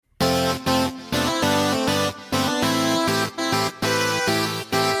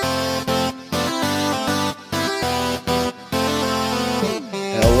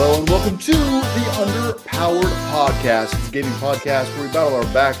welcome to the Underpowered Podcast. It's a gaming podcast where we battle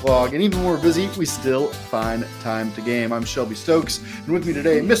our backlog, and even when we're busy, we still find time to game. I'm Shelby Stokes, and with me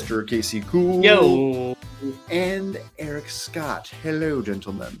today, Mr. Casey Cool. Yo. And Eric Scott. Hello,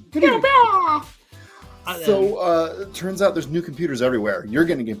 gentlemen. So, it turns out there's new computers everywhere. You're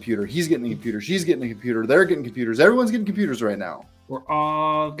getting a computer, he's getting a computer, she's getting a computer, they're getting computers. Everyone's getting computers right now. we're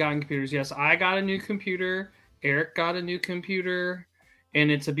all getting computers. Yes, I got a new computer. Eric got a new computer,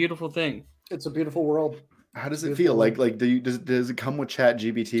 and it's a beautiful thing. It's a beautiful world. How does it feel? Like does it come with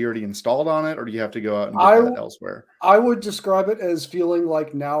ChatGPT already installed on it, or do you have to go out and get that elsewhere? I would describe it as feeling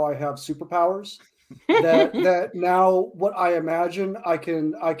like now I have superpowers. that now what I imagine I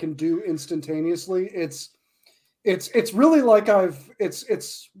can do instantaneously. It's really like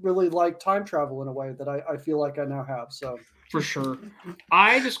it's really like time travel in a way that I feel like I now have. So For sure.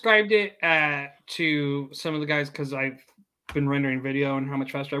 I described it to some of the guys because I've been rendering video and how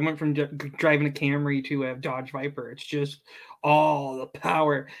much faster. I went from driving a Camry to a Dodge Viper. It's just all the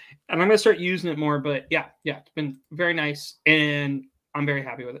power. And I'm going to start using it more. But yeah, it's been very nice. And I'm very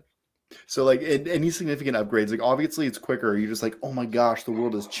happy with it. So, like, any significant upgrades? Like, obviously, it's quicker. You're just like, oh my gosh, the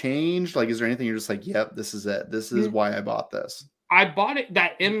world has changed. Like, is there anything you're just like, yep, this is it. This is why I bought this. I bought it.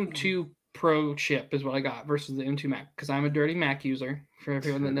 That M2 Pro chip is what I got versus the M2 Mac because I'm a dirty Mac user. For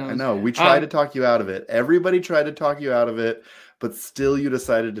everyone that knows, I know we tried to talk you out of it. Everybody tried to talk you out of it, but still, you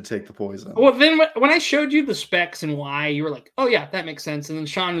decided to take the poison. Well, then when I showed you the specs and why, you were like, "Oh yeah, that makes sense." And then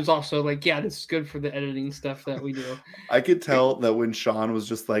Sean was also like, "Yeah, this is good for the editing stuff that we do." I could tell that when Sean was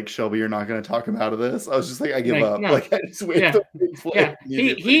just like, "Shelby, you're not going to talk him out of this." I was just like, "I give up." No. Like, I just wait. Yeah,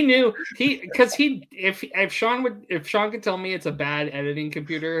 he knew because if Sean could tell me it's a bad editing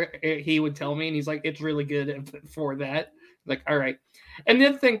computer, he would tell me, and he's like, "It's really good for that." Like, all right. And the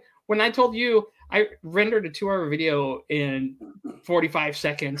other thing, when I told you I rendered a 2-hour video in 45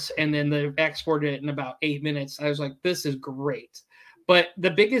 seconds and then exported it in about 8 minutes, I was like, this is great. But the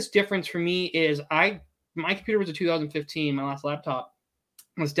biggest difference for me is my computer was a 2015, my last laptop.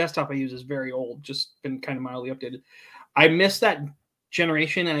 This desktop I use is very old, just been kind of mildly updated. I missed that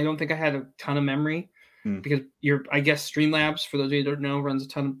generation, and I don't think I had a ton of memory because I guess Streamlabs, for those of you who don't know, runs a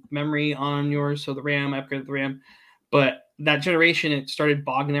ton of memory on yours. So the RAM, I upgraded the RAM. But that generation, it started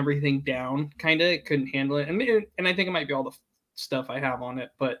bogging everything down, kind of. It couldn't handle it. And I think it might be all the stuff I have on it.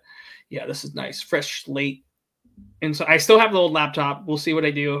 But yeah, this is nice. Fresh slate. And so I still have the old laptop. We'll see what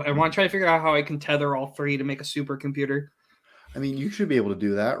I do. I want to try to figure out how I can tether all three to make a supercomputer. I mean, you should be able to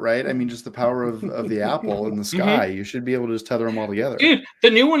do that, right? I mean, just the power of the apple in the sky. You should be able to just tether them all together. Dude, the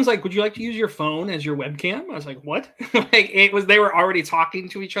new one's like, would you like to use your phone as your webcam? I was like, what? They were already talking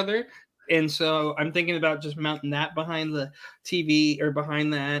to each other. And so I'm thinking about just mounting that behind the TV or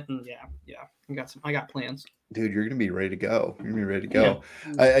behind that. And yeah, I got plans. Dude, you're going to be ready to go. You're going to be ready to go.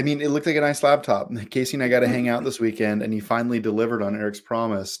 Yeah. I mean, it looked like a nice laptop. Casey and I got to hang out this weekend, and he finally delivered on Eric's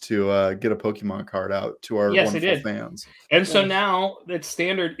promise to get a Pokemon card out to our wonderful fans. And so now it's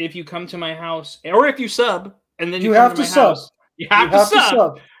standard. If you come to my house, or if you sub, and then you have to sub. You have to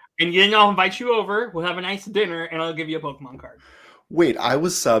sub. And then I'll invite you over. We'll have a nice dinner, and I'll give you a Pokemon card. Wait, I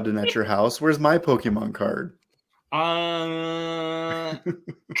was subbed and at your house. Where's my Pokemon card?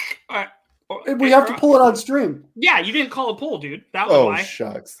 We have to pull it on stream. Yeah, you didn't call a pull, dude. That was why. Oh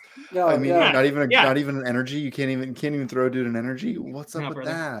shucks. No, I mean, not even an energy. You can't even throw a dude an energy. What's up with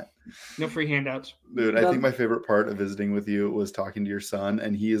that? No free handouts, dude. I think my favorite part of visiting with you was talking to your son,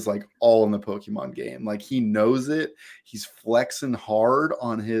 and he is like all in the Pokemon game. Like he knows it. He's flexing hard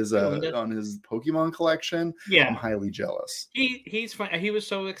on his Pokemon collection. Yeah, I'm highly jealous. He's fun. He was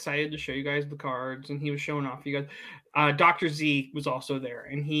so excited to show you guys the cards, and he was showing off you guys. Dr. Z was also there,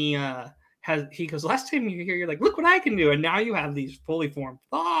 and he goes, last time you were here, you're like, look what I can do. And now you have these fully formed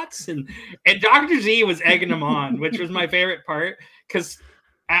thoughts. And Dr. Z was egging him on, which was my favorite part. Because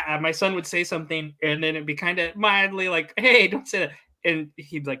my son would say something and then it'd be kind of mildly like, hey, don't say that. And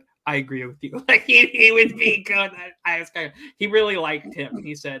he'd be like, I agree with you. Like he would be good. He really liked him.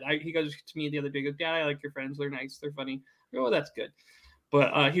 He said, he goes to me the other day, he goes, Dad, I like your friends. They're nice. They're funny. I go, oh, that's good.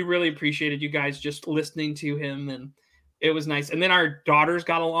 But he really appreciated you guys just listening to him, and it was nice. And then our daughters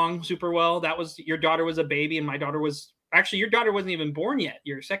got along super well. Your daughter was a baby, and my daughter was actually, your daughter wasn't even born yet.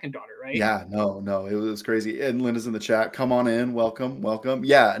 Your second daughter, right? Yeah, no, it was crazy. And Linda's in the chat. Come on in. Welcome.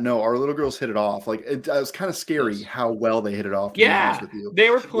 Yeah, no, our little girls hit it off. Like it was kind of scary how well they hit it off. Yeah, with you. They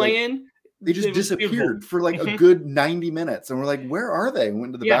were playing. Like, they just disappeared for like a good 90 minutes, and we're like, "Where are they?"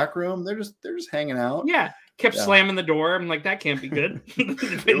 Went to the back room. They're just hanging out. Yeah, kept slamming the door. I'm like, that can't be good.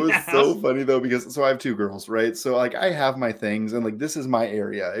 It was so funny though, because I have 2 girls, right? So like I have my things and like this is my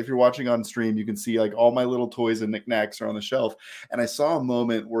area. If you're watching on stream, you can see like all my little toys and knickknacks are on the shelf. And I saw a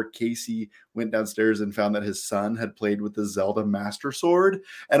moment where Casey went downstairs and found that his son had played with the Zelda Master Sword.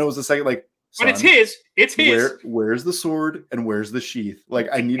 And it was a second like, but it's his. It's his. Where's the sword and where's the sheath? Like,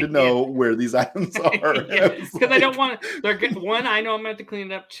 I need to know where these items are. Because I don't want to. One, I know I'm going to have to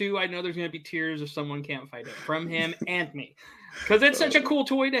clean it up. 2, I know there's going to be tears if someone can't fight it from him and me. Because it's such a cool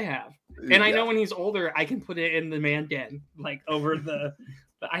toy to have. And I know when he's older, I can put it in the man den, like over the.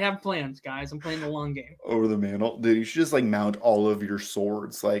 I have plans, guys. I'm playing the long game. Over the mantle. Dude, you should just like mount all of your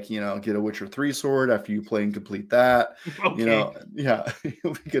swords. Like, get a Witcher 3 sword after you play and complete that. Okay. Yeah,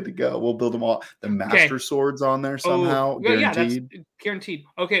 you'll be good to go. We'll build them all. The Master Swords on there somehow. Guaranteed. Yeah, that's guaranteed.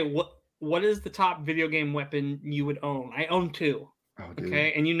 Okay, what is the top video game weapon you would own? I own 2. Oh,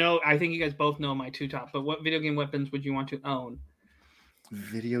 okay, and I think you guys both know my 2 top, but what video game weapons would you want to own?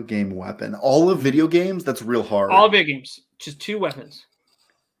 Video game weapon. All of video games? That's real hard. All video games. Just 2 weapons.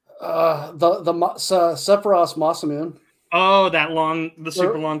 Sephiroth Masamune. Oh, the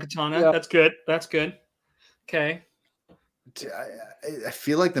super long katana. Yeah. That's good. That's good. Okay. I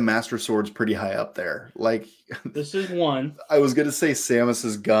feel like the Master Sword's pretty high up there. Like this is one. I was gonna say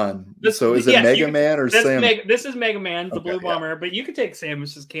Samus's gun. So is it Mega Man or Samus? This is Mega Man, the Blue Bomber, but you could take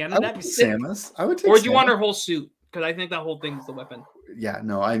Samus's cannon. That'd be Samus. I would take. Or do you want her whole suit? Because I think that whole thing is the weapon. Yeah,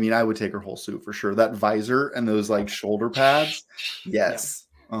 no, I mean I would take her whole suit for sure. That visor and those like shoulder pads. Yes.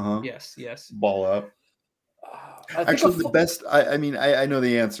 Yeah. Yes. Ball up. Actually, the best. I mean, I know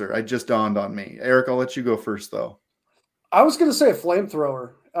the answer. It just dawned on me. Eric, I'll let you go first, though. I was going to say a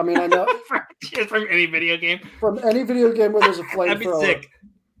flamethrower. I mean, I know from any video game. From any video game where there's a flamethrower. That'd be sick.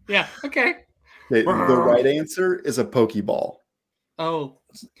 Yeah. Okay. The right answer is a Pokeball. Oh,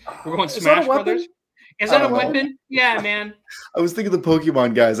 we're going Smash Brothers. Is that a weapon? Yeah, man. I was thinking the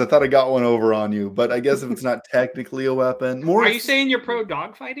Pokemon guys. I thought I got one over on you, but I guess if it's not technically a weapon, Are you saying you're pro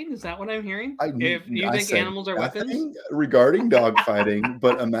dog fighting? Is that what I'm hearing? If you think animals are weapons regarding dog fighting,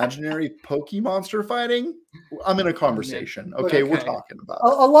 but imaginary Pokemonster fighting, I'm in a conversation. Okay, we're talking about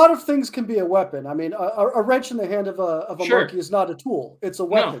a lot of things can be a weapon. I mean, a wrench in the hand of a monkey is not a tool; it's a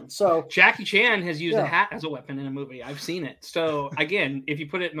weapon. No. So Jackie Chan has used a hat as a weapon in a movie. I've seen it. So again, if you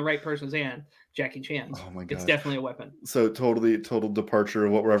put it in the right person's hand. Jackie Chan. Oh my God. It's definitely a weapon. So total departure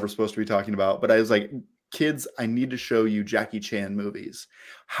of what we're ever supposed to be talking about. But I was like, kids, I need to show you Jackie Chan movies.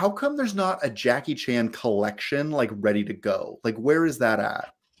 How come there's not a Jackie Chan collection like ready to go? Like, where is that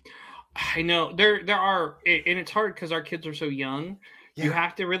at? I know there are, and it's hard because our kids are so young. Yeah. You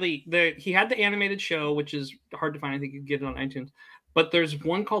have to really. He had the animated show, which is hard to find. I think you can get it on iTunes. But there's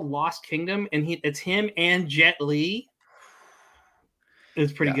one called Lost Kingdom, and it's him and Jet Li.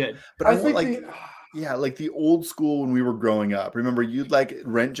 It's pretty good. But I think like the old school when we were growing up. Remember, you'd like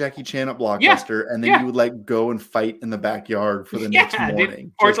rent Jackie Chan at Blockbuster, and then you would like go and fight in the backyard for the next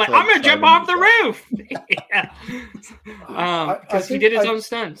morning. Or it's like, I'm gonna jump off the roof. Because he did his own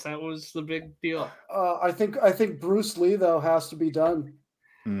stunts. That was the big deal. I think Bruce Lee though has to be done.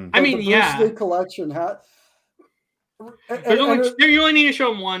 I mean, the Bruce Lee collection you only need to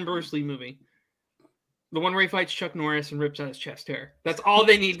show him one Bruce Lee movie. The one where he fights Chuck Norris and rips out his chest hair. That's all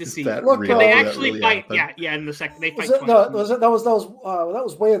they need to see. They actually fight. Happened? Yeah. In the second, they fight. That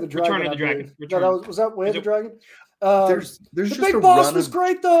was Way of the Dragon. Return of the Dragon. Was that Way of the Dragon? There's the just Big Boss was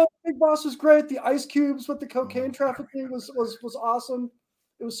great though. Big Boss was great. The ice cubes with the cocaine trafficking was awesome.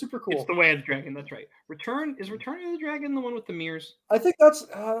 It was super cool. It's the Way of the Dragon. That's right. Return of the Dragon the one with the mirrors? I think that's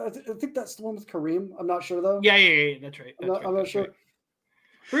the one with Kareem. I'm not sure though. Yeah. That's right. I'm not sure. Right.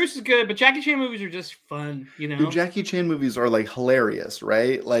 Bruce is good, but Jackie Chan movies are just fun, Dude, Jackie Chan movies are like hilarious,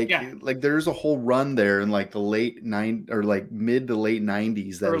 right? Like there's a whole run there in like the mid to late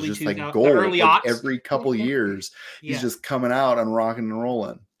 90s that was just like gold. Like every couple years, he's just coming out and rocking and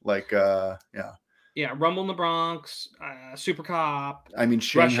rolling. Like Yeah, Rumble in the Bronx, Super Cop. I mean,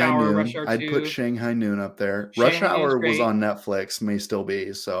 Shanghai Noon. I'd put Shanghai Noon up there. Rush Hour was on Netflix, may still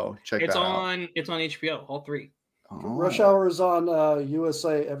be. So check that out. It's on HBO, all 3. Oh. Rush Hour is on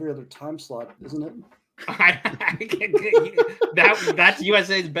USA every other time slot, isn't it? That's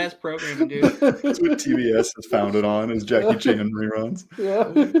USA's best program, dude. That's what TBS is founded on, is Jackie Chan reruns. Yeah.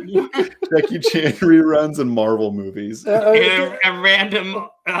 Jackie Chan reruns and Marvel movies. And random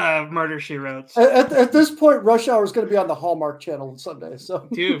Murder, She Wrote. At this point, Rush Hour is going to be on the Hallmark Channel Sunday. So,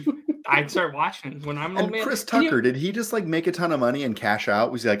 dude, I'd start watching when I'm an old man. Chris Tucker, did he just like make a ton of money and cash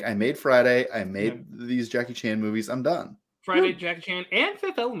out? Was he like, I made Friday, I made these Jackie Chan movies, I'm done. Friday, Jackie Chan, and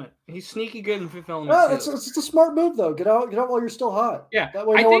Fifth Element. He's sneaky good in Fifth Element. It's a smart move though. Get out while you're still hot. Yeah, that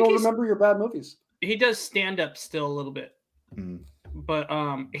way no one will remember your bad movies. He does stand up still a little bit. But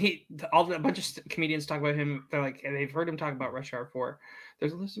a bunch of comedians talk about him. They're like, they've heard him talk about Rush Hour 4.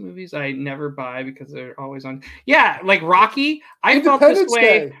 There's a list of movies I never buy because they're always on. Yeah, like Rocky. I felt this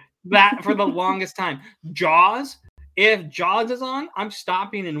way that for the longest time. Jaws. If Jaws is on, I'm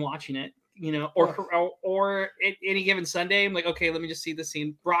stopping and watching it. Or any given Sunday, I'm like, okay, let me just see the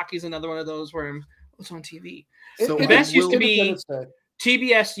scene. Rocky's another one of those where it's on TV. So the best used to be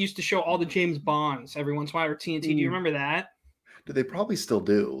TBS used to show all the James Bonds every once in a while, or TNT. Do you remember that? Do they probably still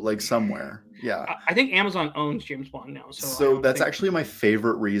do, like somewhere? Yeah. I think Amazon owns James Bond now. So that's actually my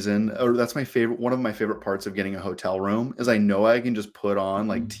favorite reason, or that's one of my favorite parts of getting a hotel room is I know I can just put on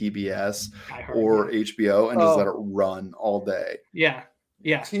like TBS or HBO and just let it run all day. Yeah.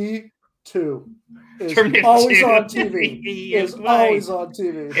 Yeah. T2 is always on TV. Is always on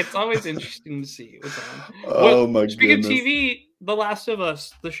TV. It's always interesting to see what's on. Oh my goodness. Speaking of TV, The Last of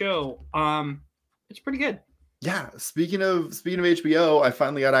Us, the show, it's pretty good. Yeah, speaking of HBO, I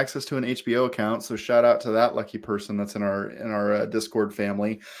finally got access to an HBO account. So shout out to that lucky person that's in our Discord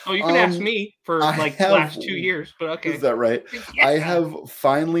family. Oh, you can ask me for the last 2 years, but okay. Is that right? Yeah. I have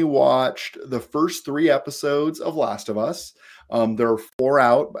finally watched the first 3 episodes of Last of Us. There are 4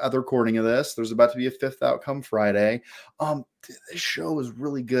 out at the recording of this. There's about to be a 5th out come Friday. This show is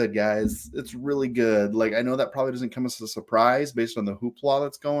really good, guys. It's really good. Like, I know that probably doesn't come as a surprise based on the hoopla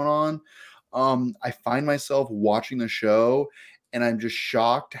that's going on. I find myself watching the show and I'm just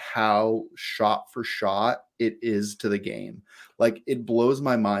shocked how shot for shot it is to the game. Like, it blows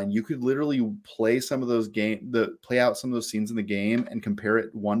my mind. You could literally play out some of those scenes in the game and compare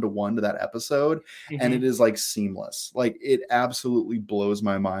it 1-to-1 to that episode. And it is like seamless. Like, it absolutely blows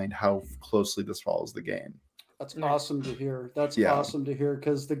my mind how closely this follows the game. That's awesome to hear. That's awesome to hear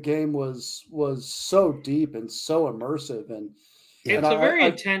because the game was so deep and so immersive and it's a very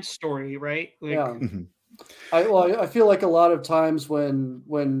intense story, right? Like, yeah. I feel like a lot of times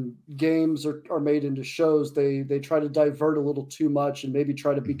when games are made into shows, they try to divert a little too much and maybe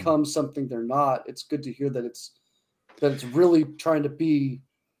try to become something they're not. It's good to hear that it's really trying to be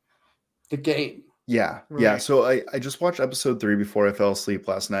the game. Yeah. Right. Yeah. So I just watched episode 3 before I fell asleep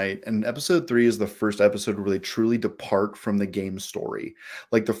last night. And episode 3 is the first episode to really truly depart from the game story.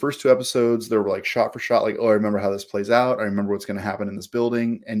 Like the first 2 episodes, they were like shot for shot, like, oh, I remember how this plays out. I remember what's going to happen in this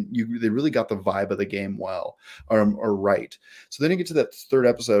building. And they really got the vibe of the game well or right. So then you get to that 3rd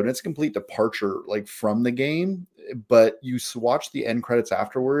episode and it's a complete departure like from the game. But you watch the end credits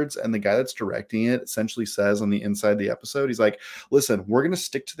afterwards, and the guy that's directing it essentially says on the inside of the episode, he's like, listen, we're going to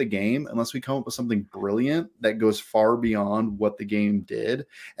stick to the game unless we come up with something brilliant that goes far beyond what the game did.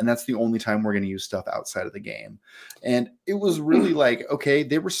 And that's the only time we're going to use stuff outside of the game. And it was really like, okay,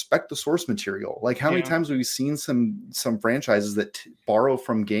 they respect the source material. Like how many times have we seen some franchises that borrow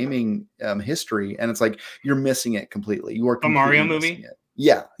from gaming history, and it's like, you're missing it completely. You are a Mario movie. It.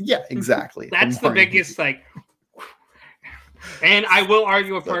 Yeah, exactly. That's the biggest movie. Like. And I will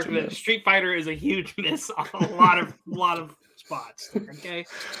argue a part of it. Street Fighter is a huge miss on a lot of spots. Okay.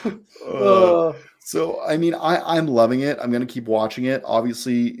 So I mean, I'm loving it. I'm gonna keep watching it.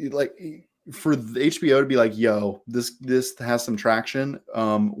 Obviously, like for the HBO to be like, yo, this has some traction.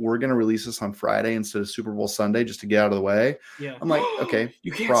 We're gonna release this on Friday instead of Super Bowl Sunday just to get out of the way. Yeah. I'm like, okay,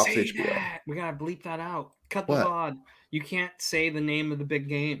 you can't props say HBO. That. We gotta bleep that out. Cut the VOD. You can't say the name of the big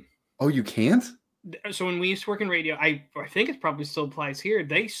game. Oh, you can't? So when we used to work in radio, I think it probably still applies here.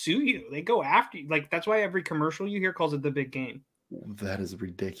 They sue you. They go after you. Like that's why every commercial you hear calls it the big game. That is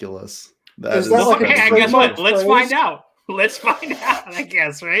ridiculous. Okay, I guess what? Let's find out. Let's find out. I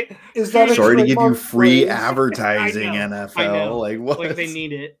guess, right? Is that sorry to give you free advertising, NFL? I know. Like what? Like they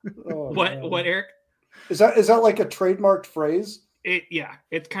need it. What, Eric? Is that like a trademarked phrase?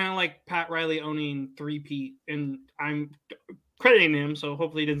 It's kind of like Pat Riley owning 3P, and I'm crediting him, so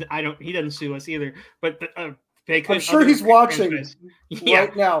hopefully he doesn't sue us either. But they could. I'm sure he's watching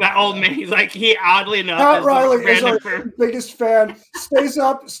right now. That old man, he's like oddly enough. Pat Riley is our biggest fan. Stays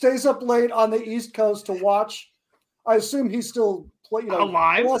up late on the East Coast to watch. I assume he's still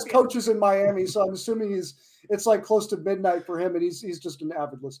alive. Plus coaches in Miami, so I'm assuming it's like close to midnight for him, and he's just an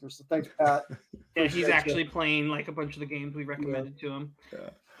avid listener. So thanks, Pat. Yeah, he's actually playing like a bunch of the games we recommended to him.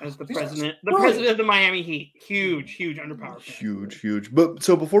 Yeah. As the president of the Miami Heat. Huge underpower fan. Huge. But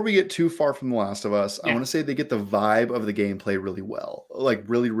so before we get too far from The Last of Us, I want to say they get the vibe of the gameplay really well. Like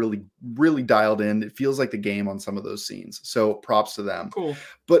really, really, really dialed in. It feels like the game on some of those scenes. So props to them. Cool.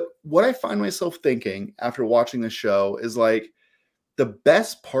 But what I find myself thinking after watching the show is like the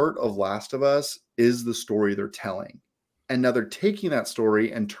best part of Last of Us is the story they're telling. and now they're taking that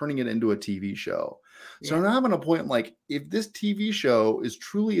story and turning it into a TV show. So I'm having a point like, if this TV show is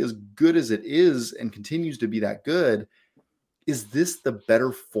truly as good as it is and continues to be that good, is this the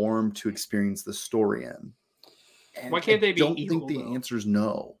better form to experience the story in? And why can't they be? I don't think the answer is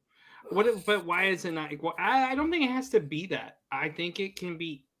no. But why is it not equal? I don't think it has to be that. I think it can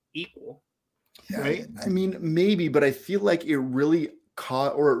be equal. Right? I mean, maybe, but I feel like it really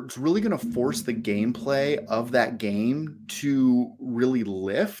it's really going to force the gameplay of that game to really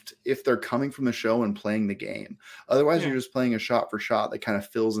lift if they're coming from the show and playing the game. Otherwise, you're just playing a shot for shot that kind of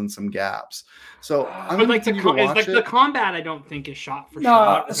fills in some gaps. So I'm like the combat, I don't think is shot for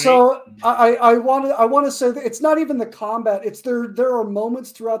shot. Right? So I want to say that it's not even the combat. It's there are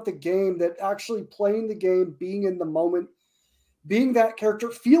moments throughout the game that actually playing the game, being in the moment, being that character,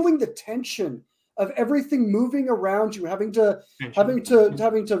 feeling the tension of everything moving around you, having to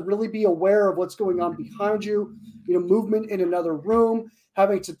really be aware of what's going on behind you, movement in another room,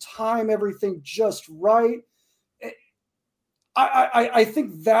 having to time everything just right. I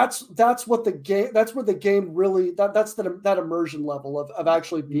think that's what the game, that's where the game really, that's that immersion level of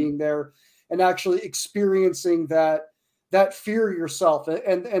actually being there and actually experiencing that fear yourself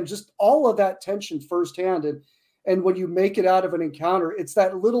and just all of that tension firsthand. And when you make it out of an encounter, it's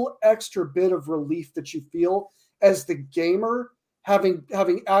that little extra bit of relief that you feel as the gamer, having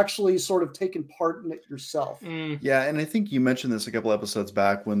actually sort of taken part in it yourself. Yeah, and I think you mentioned this a couple episodes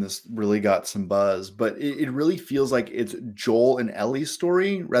back when this really got some buzz, but it really feels like it's Joel and Ellie's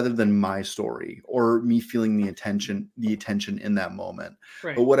story rather than my story or me feeling the attention in that moment.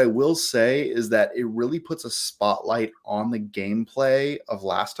 Right. But what I will say is that it really puts a spotlight on the gameplay of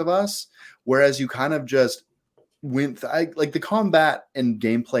Last of Us, whereas you kind of just like the combat and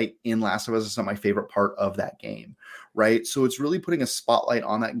gameplay in Last of Us is not my favorite part of that game, right? So it's really putting a spotlight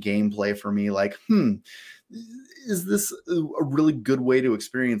on that gameplay for me. Like, is this a really good way to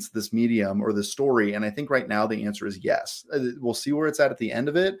experience this medium or this story? And I think right now the answer is yes. We'll see where it's at the end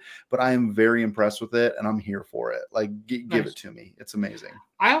of it, but I am very impressed with it and I'm here for it. Like, give it to me. It's amazing.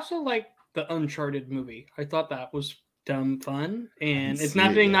 I also like the Uncharted movie. I thought that was dumb fun, and it's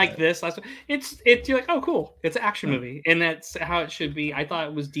nothing like this. It's you're like, oh cool, it's an action movie, and that's how it should be. I thought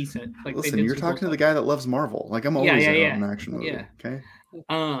it was decent. Like, listen, you're talking to the guy that loves Marvel. Like, I'm always in an action movie. Okay.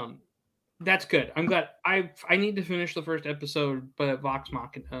 That's good. I'm glad. I need to finish the first episode, but Vox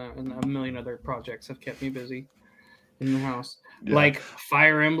Machina and a million other projects have kept me busy in the house, like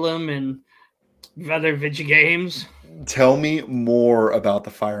Fire Emblem and other video games. Tell me more about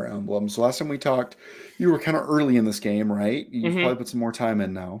the Fire Emblem. So last time we talked, you were kind of early in this game, right? You've probably put some more time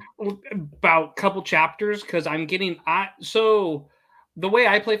in now. About a couple chapters, because I'm getting... So the way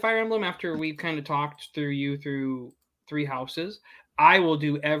I play Fire Emblem, after we've kind of talked through 3 houses, I will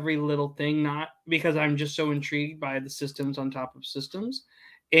do every little thing, not because I'm just so intrigued by the systems on top of systems.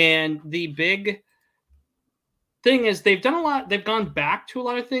 And the big thing is they've done a lot. They've gone back to a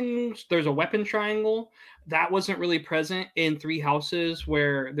lot of things. There's a weapon triangle that wasn't really present in 3 houses,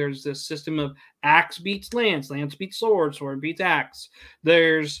 where there's this system of axe beats lance, lance beats sword, sword beats axe.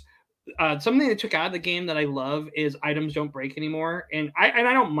 There's something they took out of the game that I love is items don't break anymore. And I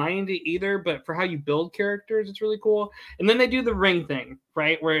don't mind it either, but for how you build characters, it's really cool. And then they do the ring thing,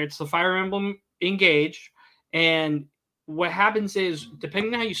 right? Where it's the Fire Emblem Engage. And what happens is,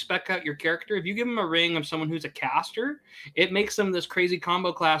 depending on how you spec out your character, if you give them a ring of someone who's a caster, it makes them this crazy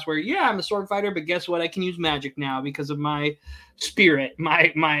combo class where, I'm a sword fighter, but guess what? I can use magic now because of my spirit,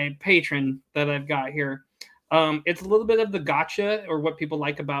 my patron that I've got here. It's a little bit of the gotcha, or what people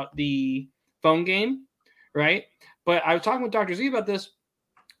like about the phone game, right? But I was talking with Dr. Z about this.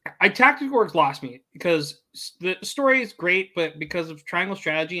 Tactical Works lost me because the story is great, but because of triangle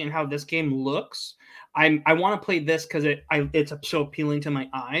strategy and how this game looks, I want to play this because it's so appealing to my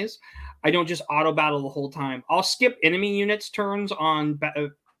eyes. I don't just auto battle the whole time. I'll skip enemy units turns on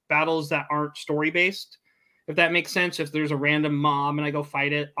battles that aren't story based, if that makes sense. If there's a random mob and I go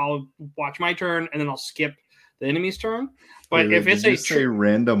fight it, I'll watch my turn and then I'll skip the enemy's turn. But if it's a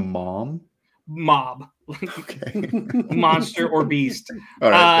random mob, okay. Monster or beast.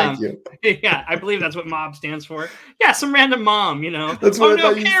 All right, thank you. Yeah, I believe that's what mob stands for. Yeah, some random mom, That's what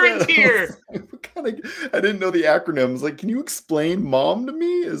Karen's here. I didn't know the acronyms. Like, can you explain mom to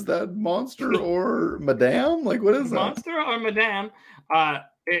me? Is that monster or madame? Like, what is that? Monster or madame?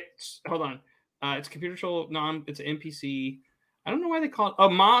 Hold on. It's computer control. It's an NPC. I don't know why they call it a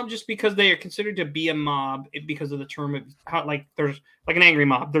mob, just because they are considered to be a mob because of the term of how, like, there's like an angry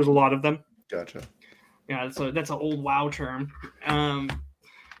mob. There's a lot of them. Gotcha. Yeah, that's an old WoW term.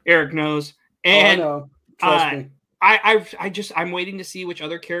 Eric knows. And I know. Trust me. I'm waiting to see which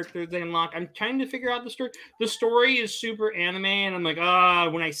other characters they unlock. I'm trying to figure out the story. The story is super anime, and I'm like,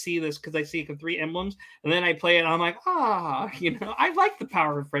 when I see this, because I see 3 emblems, and then I play it, and I'm like, I like the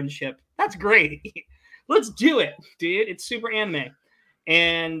power of friendship. That's great. Let's do it, dude. It's super anime,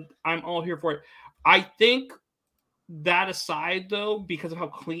 and I'm all here for it. I think that aside, though, because of how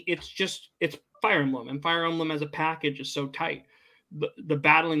clean it's Fire Emblem, and Fire Emblem as a package is so tight. The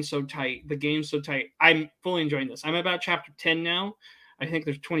battling's so tight, the game's so tight. I'm fully enjoying this. I'm about chapter 10 now. I think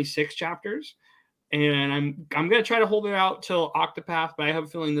there's 26 chapters, and I'm gonna try to hold it out till Octopath, but I have a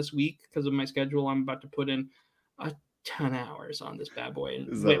feeling this week, because of my schedule, I'm about to put in a ton of hours on this bad boy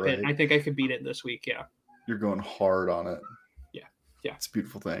and whip it. I think I could beat it this week. Yeah, you're going hard on it. Yeah, it's a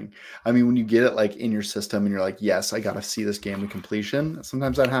beautiful thing. I mean, when you get it like in your system and you're like, yes, I got to see this game to completion.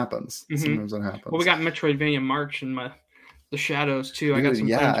 Sometimes that happens. Well, we got Metroidvania March and the Shadows too. Dude, I got some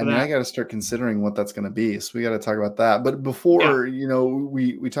plans for that. I got to start considering what that's going to be. So we got to talk about that. But before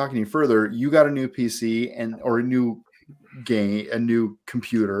we talk any further, you got a new PC or a new game, a new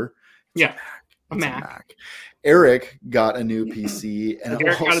computer. Yeah, a Mac. Eric got a new PC, and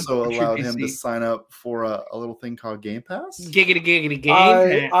it also allowed him to sign up for a little thing called Game Pass. Giggity Game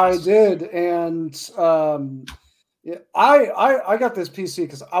Pass. I did, and I got this PC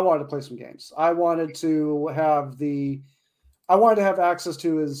because I wanted to play some games. I wanted to have access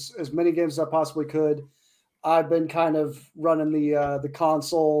to as many games as I possibly could. I've been kind of running the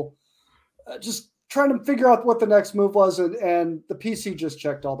console, just trying to figure out what the next move was, and the PC just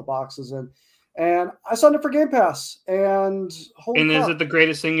checked all the boxes, and I signed up for Game Pass, and is it the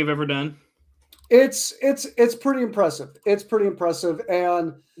greatest thing you've ever done? It's pretty impressive. It's pretty impressive.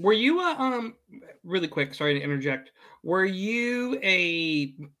 And were you really quick? Sorry to interject. Were you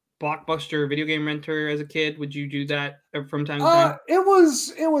a Blockbuster video game renter as a kid? Would you do that from time to time?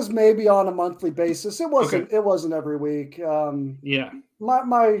 It was maybe on a monthly basis. It wasn't every week.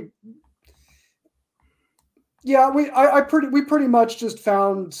 We pretty much just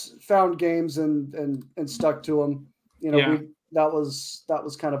found games and stuck to them. That was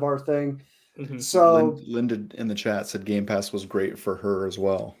kind of our thing. Mm-hmm. So Linda in the chat said Game Pass was great for her as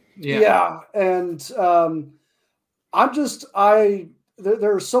well. Yeah, and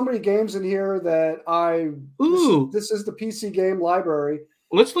there are so many games in here that this is the PC game library.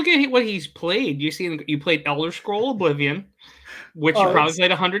 Let's look at what he's played. You played Elder Scrolls Oblivion, which you probably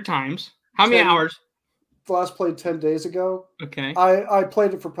played 100 times. How many hours? Last played 10 days ago. Okay. I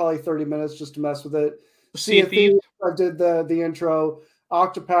played it for probably 30 minutes just to mess with it. Sea of Thieves. I did the intro.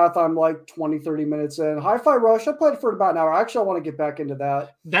 Octopath, I'm like 20, 30 minutes in. Hi-Fi Rush, I played for about an hour. Actually, I want to get back into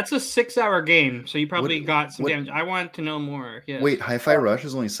that. That's a 6-hour game, so you probably got some damage. I want to know more. Yeah. Wait, Hi-Fi Rush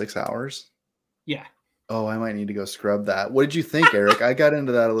is only 6 hours? Yeah. Oh, I might need to go scrub that. What did you think, Eric? I got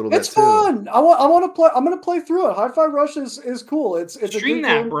into that a little bit too. It's fun. I want to play. I'm going to play through it. Hi-Fi Rush is cool. It's stream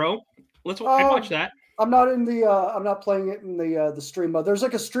that, bro. Let's watch that. I'm not in the. I'm not playing it in the stream mode. There's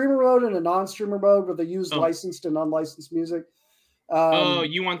like a streamer mode and a non-streamer mode where they use licensed and unlicensed music.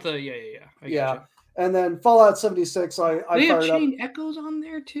 You want the yeah. And then Fallout 76. I they have fired up. Chain Echoes on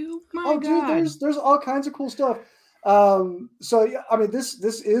there too. My God. Dude, there's all kinds of cool stuff. So yeah, I mean this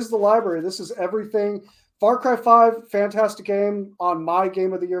is the library. This is everything. Far Cry 5, fantastic game on my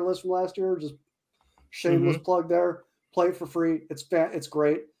game of the year list from last year. Just shameless plug there. Play it for free. It's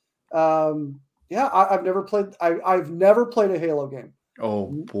great. Yeah, I've never played a Halo game. Oh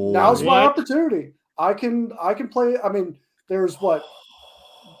boy. Now's my opportunity. I can play. I mean, there's 1,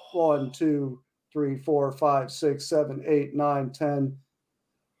 2, 3, 4, 5, 6, 7, 8, 9, 10.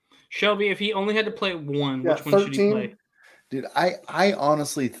 Shelby, if he only had to play one, which 13? One should he play? Dude, I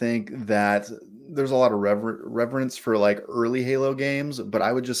honestly think that there's a lot of reverence for like early Halo games, but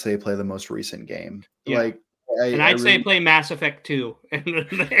I would just say play the most recent game. Yeah. Like, I'd say play Mass Effect 2.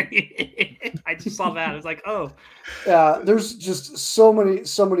 I just saw that. I was like, oh. Yeah, there's just so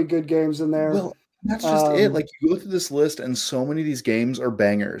many good games in there. Well, that's just it. Like you go through this list and so many of these games are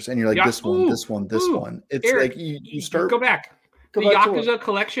bangers and you're like, this one. It's Eric, like you start. Go back. The Yakuza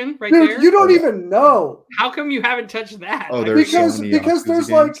collection right there. You don't even know. How come you haven't touched that? Oh, because there's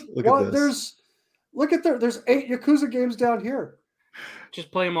like there's 8 Yakuza games down here.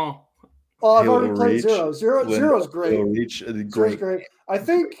 Just play them all. Oh, I've already played Zero. Zero's great. Great. I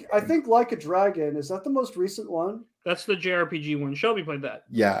think Like a Dragon, is that the most recent one? That's the JRPG one. Shelby played that.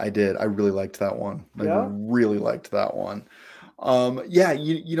 Yeah, I did. I really liked that one. I really liked that one. Yeah,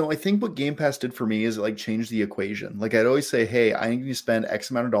 I think what Game Pass did for me is it like changed the equation. Like I'd always say, hey, I need to spend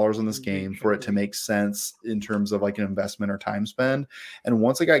X amount of dollars on this game for it to make sense in terms of like an investment or time spend. And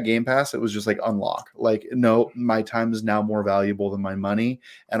once I got Game Pass, it was just like unlock. Like, no, my time is now more valuable than my money,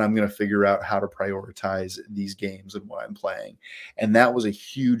 and I'm gonna figure out how to prioritize these games and what I'm playing. And that was a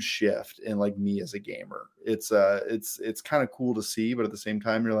huge shift in like me as a gamer. It's kind of cool to see, but at the same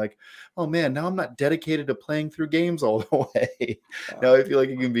time, you're like, oh man, now I'm not dedicated to playing through games all the way. Now I feel like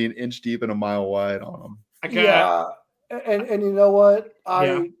you can be an inch deep and a mile wide on them. Yeah, and you know what?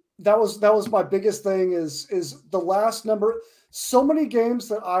 That was my biggest thing is the last number. So many games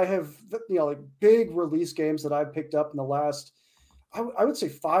that I have, like big release games that I've picked up in the last, I would say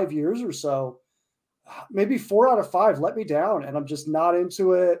 5 years or so. Maybe 4 out of 5 let me down, and I'm just not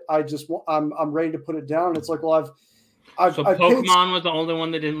into it. I'm ready to put it down. It's like, well, I've Pokemon was the only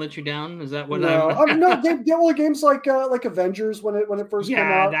one that didn't let you down. Is that what? No, games like Avengers when it first came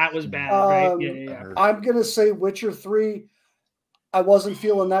out. Yeah, that was bad. Right? Yeah. I'm gonna say Witcher 3. I wasn't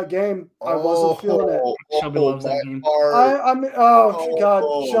feeling that game. I wasn't feeling it. Shelby loves that game.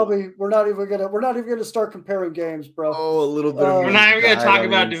 God, Shelby, we're not even gonna start comparing games, bro. Oh, a little bit. We're not even gonna talk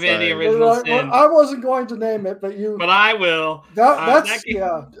about Divinity Original Sin. I wasn't going to name it, but I will. That's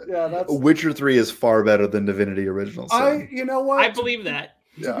Witcher 3 is far better than Divinity Original Sin. You know what? I believe that.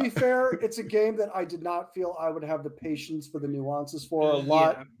 To be fair, it's a game that I did not feel I would have the patience for the nuances for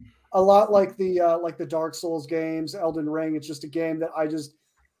a lot like the Dark Souls games, Elden Ring. It's just a game that I just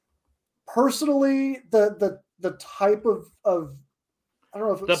personally the type of I don't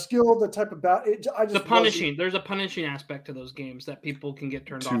know if it's skill, the type of punishing. There's a punishing aspect to those games that people can get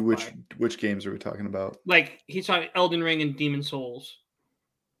turned off. Which games are we talking about? Like he's talking Elden Ring and Demon Souls.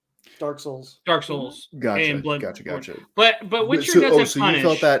 Dark Souls. Gotcha. And Blood. Gotcha. But Witcher doesn't punish. You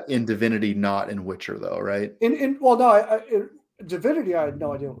felt that in Divinity, not in Witcher, though, right? Divinity, I had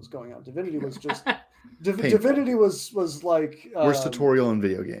no idea what was going on. Divinity was just Divinity was like worst tutorial in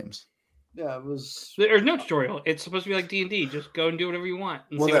video games. Yeah, it was. There's no tutorial. It's supposed to be like D&D. Just go and do whatever you want.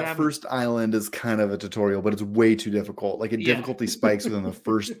 That first island is kind of a tutorial, but it's way too difficult. Like difficulty spikes within the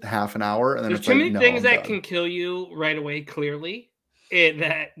first half an hour, and then there's too many things that can kill you right away. Clearly,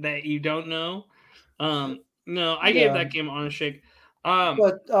 that you don't know. No, I gave that game on a shake. I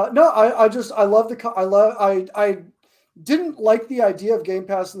didn't like the idea of Game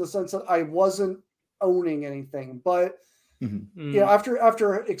Pass in the sense that I wasn't owning anything, but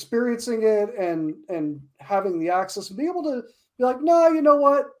after experiencing it and having the access and be able to be like, no, you know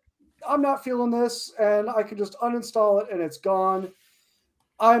what, I'm not feeling this, and I can just uninstall it and it's gone.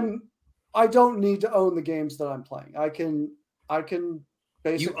 I don't need to own the games that I'm playing. I can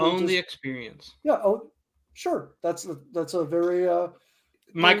basically own the experience. Yeah. Oh, sure. That's a very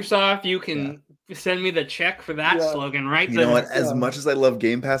Microsoft. You can send me the check for that slogan, right? You know what? As much as I love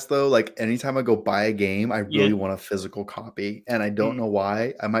Game Pass, though, like anytime I go buy a game, I really want a physical copy, and I don't know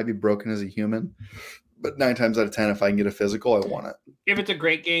why. I might be broken as a human, but 9 times out of 10, if I can get a physical, I want it. If it's a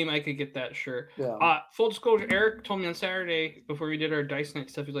great game, I could get that. Sure. Yeah. Full disclosure: Eric told me on Saturday before we did our Dice Night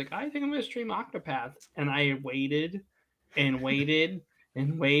stuff, he's like, "I think I'm going to stream Octopath," and I waited and waited.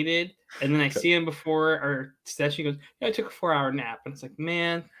 And waited, and then I see him before our session. He goes, "Yeah, I took a 4-hour nap," and it's like,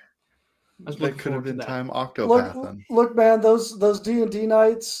 man, that could have been time Octopath. Look, man, those D&D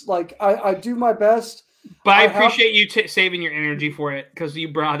nights, like I do my best, but I appreciate you saving your energy for it because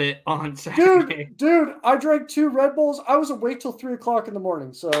you brought it on Saturday. Dude, I drank 2 Red Bulls. I was awake till 3:00 in the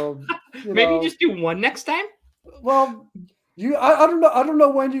morning. So maybe just do one next time. Well. I don't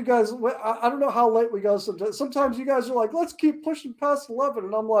know when you guys. I don't know how late we go. Sometimes you guys are like, let's keep pushing past 11,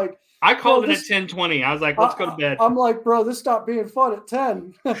 and I'm like, I called it at 10:20. I was like, let's go to bed. I'm like, bro, this stopped being fun at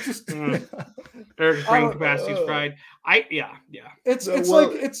 10. Eric's brain capacity's fried. It's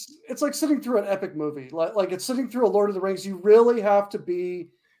like sitting through an epic movie. Like it's sitting through a Lord of the Rings. You really have to be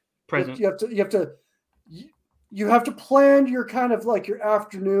present. You have to plan your kind of like your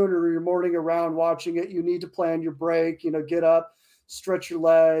afternoon or your morning around watching it. You need to plan your break, get up, stretch your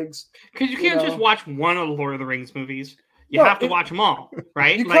legs. Because you can't just watch one of the Lord of the Rings movies. You have to watch them all,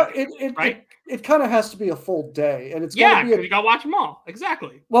 right? It kind of has to be a full day. And it's you got to watch them all.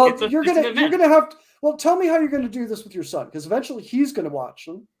 Exactly. Well, you're going to have to, well, tell me how you're going to do this with your son. Because eventually he's going to watch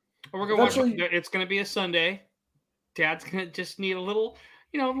them. We're going to watch them. It's going to be a Sunday. Dad's going to just need a little...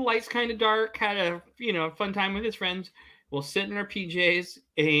 the light's kind of dark, had a, fun time with his friends. We'll sit in our PJs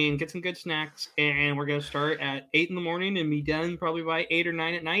and get some good snacks. And we're going to start at 8 in the morning and be done probably by 8 or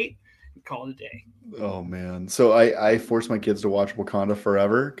 9 at night. call it a day. Oh man. So I forced my kids to watch Wakanda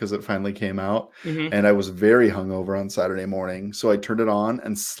Forever because it finally came out, and I was very hungover on Saturday morning. So I turned it on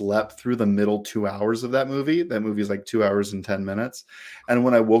and slept through the middle 2 hours of that movie. That movie is like 2 hours and 10 minutes. And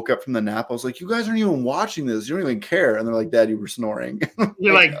when I woke up from the nap, I was like, "You guys aren't even watching this. You don't even care." And they're like, "Dad, you were snoring."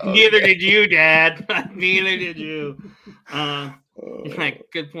 You're like, "Neither did you, Dad. Neither did you." You're like,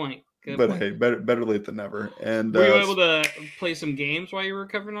 good point. Hey, better late than never. And were you able to play some games while you were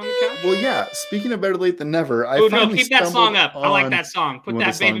recovering on the couch? Well, yeah. Speaking of better late than never, keep that song up. I like that song. Put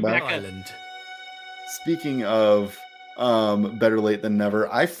that baby back up. Speaking of better late than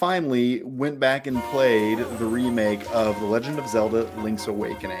never, I finally went back and played the remake of The Legend of Zelda: Link's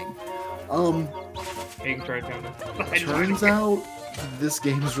Awakening. Turns out this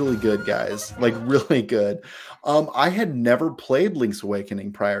game is really good, guys. Like, really good. I had never played Link's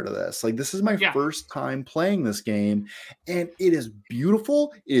Awakening prior to this. Like, this is my first time playing this game, and it is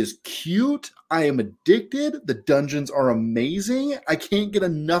beautiful. It is cute. I am addicted. The dungeons are amazing. I can't get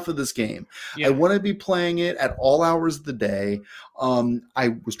enough of this game. I want to be playing it at all hours of the day.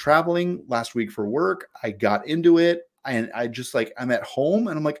 I was traveling last week for work. I got into it. And I just I'm at home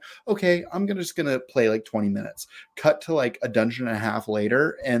and I'm like, okay, I'm just gonna play like 20 minutes. Cut to like a dungeon and a half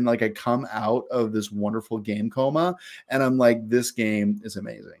later, and like I come out of this wonderful game coma, and I'm like, this game is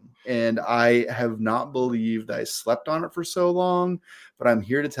amazing. And I have not believed I slept on it for so long, but I'm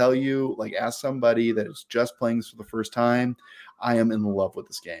here to tell you, like, as somebody that is just playing this for the first time, I am in love with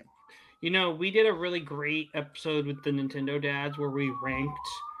this game. You know, we did a really great episode with the Nintendo dads where we ranked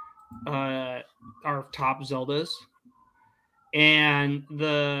our top Zeldas. And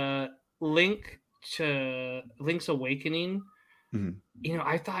the Link's Awakening, you know,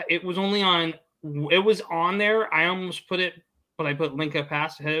 I thought it was on there. I almost put it, but I put Link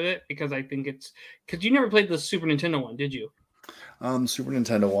past ahead of it because I think because you never played the Super Nintendo one, did you? Super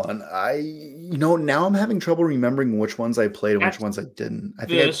Nintendo one. Now I'm having trouble remembering which ones I played and which ones I didn't. I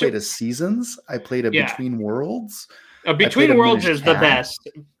think I played a Seasons. I played a Between Worlds. Between Worlds is the best.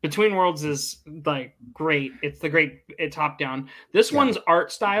 Between Worlds is like great. It's top down. This one's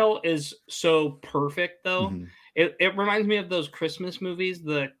art style is so perfect though. It reminds me of those Christmas movies.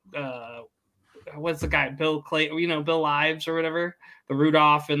 What's the guy? Bill Bill Ives or whatever. The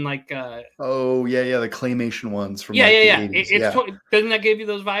Rudolph and the claymation ones from the 80s. Doesn't that give you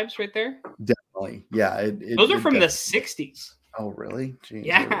those vibes right there? Definitely. Yeah. Those are from the 60s. Oh, really?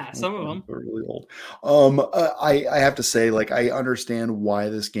 Jeez, some of them are really old. I have to say, like, I understand why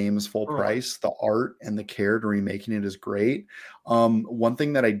this game is full price. The art and the care to remaking it is great. One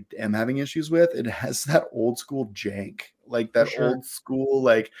thing that I am having issues with, it has that old school jank, like that old school,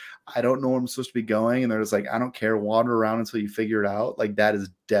 like, I don't know where I'm supposed to be going, and they're just like, I don't care, wander around until you figure it out. Like, that is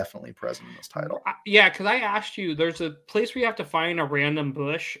definitely present in this title. Because I asked you, there's a place where you have to find a random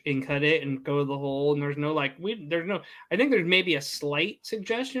bush and cut it and go to the hole, and there's no I think there's maybe a slight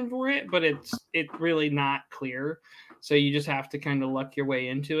suggestion for it, but it's really not clear. So you just have to kind of luck your way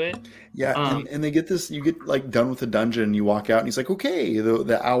into it. Yeah, and they get this. You get like done with the dungeon, and you walk out, and he's like, "Okay."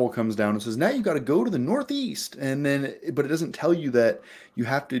 The owl comes down and says, "Now you got to go to the northeast." And then, but it doesn't tell you that you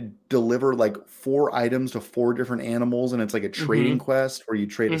have to deliver like 4 items to 4 different animals, and it's like a trading quest where you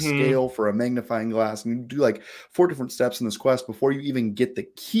trade a scale for a magnifying glass, and you do like 4 different steps in this quest before you even get the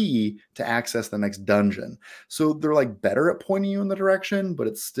key to access the next dungeon. So they're like better at pointing you in the direction, but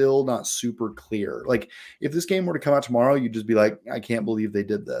it's still not super clear. Like, if this game were to come out tomorrow, you'd just be like, I can't believe they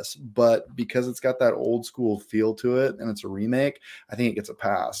did this. But because it's got that old school feel to it and it's a remake, I think it gets a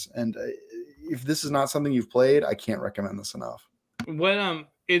pass. And if this is not something you've played, I can't recommend this enough. What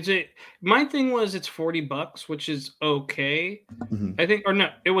is it? My thing was it's $40, which is okay. I think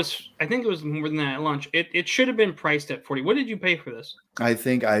it was more than that at launch. It should have been priced at $40. What did you pay for this? I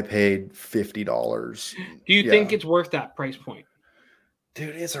think I paid $50. Do you think it's worth that price point?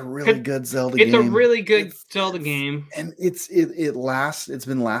 Dude, it's a really good Zelda game. It's a really good Zelda game. And it's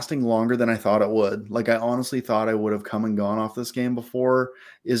been lasting longer than I thought it would. Like, I honestly thought I would have come and gone off this game before.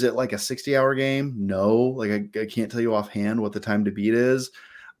 Is it like a 60-hour game? No. Like, I can't tell you offhand what the time to beat is.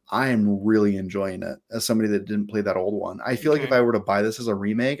 I am really enjoying it as somebody that didn't play that old one. I feel like if I were to buy this as a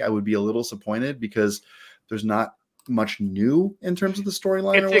remake, I would be a little disappointed because there's not much new in terms of the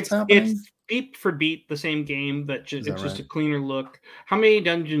storyline or what's happening. It's beat for beat the same game, but just a cleaner look. How many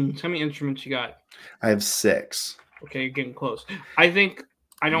dungeons, how many instruments you got? I have 6. Okay, you're getting close. I think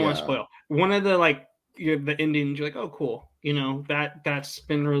I don't want to spoil. One of the the endings, you're like, oh cool. You know, that's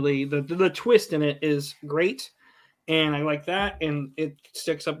been really the twist in it is great. And I like that, and it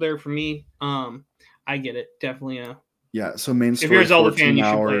sticks up there for me. I get it. Definitely Yeah, so main story if you're a Zelda 14 fan, you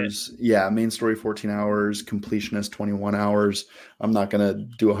hours. Should play it. Yeah, main story 14 hours, completionist 21 hours. I'm not gonna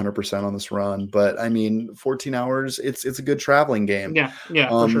do 100% on this run, but I mean 14 hours, it's a good traveling game. Yeah,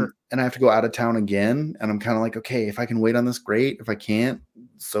 for sure. And I have to go out of town again, and I'm kind of like, okay, if I can wait on this, great. If I can't,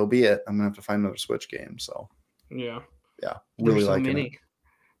 so be it. I'm gonna have to find another Switch game. So yeah, really liking it.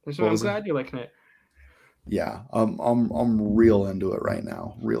 I'm glad you're liking it. Yeah, I'm real into it right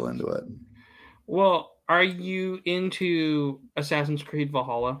now. Real into it. Well, are you into Assassin's Creed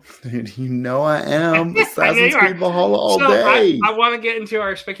Valhalla? Dude, you know I am. Assassin's Creed Valhalla all day. I want to get into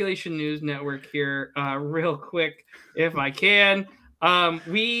our speculation news network here real quick, if I can.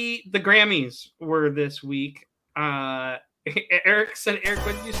 The Grammys were this week. Eric, what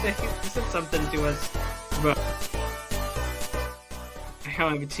did you say? You said something to us about how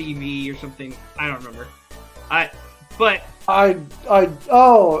I have a TV or something. I don't remember. I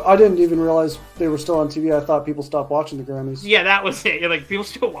didn't even realize they were still on TV. I thought people stopped watching the Grammys. Yeah, that was it. You're like, people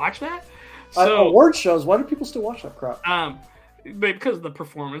still watch that? Award shows. Why do people still watch that crap? But because of the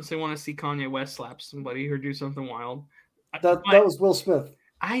performance, they want to see Kanye West slap somebody or do something wild. That was Will Smith.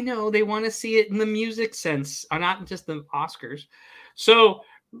 I know they want to see it in the music sense, not just the Oscars. So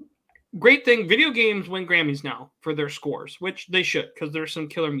great thing. Video games win Grammys now for their scores, which they should, because there's some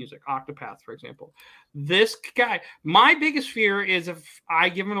killer music. Octopath, for example. This guy, my biggest fear is if I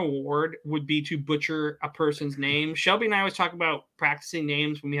give him an award would be to butcher a person's name. Shelby and I always talk about practicing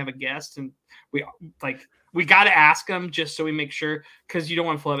names when we have a guest, and we got to ask them just so we make sure, because you don't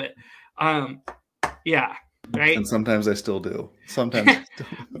want to flub it. Yeah. Right. And sometimes I still do.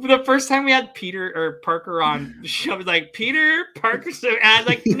 The first time we had Peter or Parker on, I was like, Peter Parker. And I was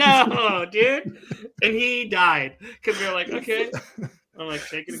like, no, dude. And he died because we were like, okay. I'm like,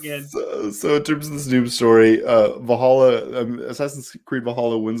 take it again. So in terms of this news story, Valhalla, Assassin's Creed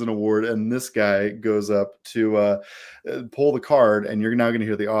Valhalla wins an award, and this guy goes up to pull the card, and you're now going to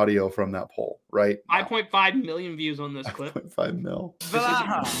hear the audio from that poll, right? 5.5 million views on this clip. 5.5 mil.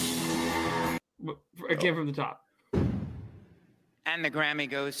 Again from the top. And the Grammy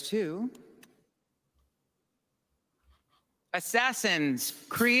goes to Assassin's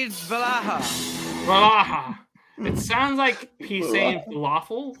Creed Valhalla. It sounds like he's saying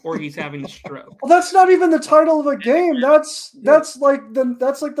falafel or he's having a stroke. Well, that's not even the title of a game. That's like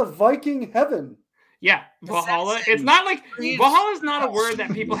the Viking heaven. Yeah, Valhalla. It's not like Valhalla is not a word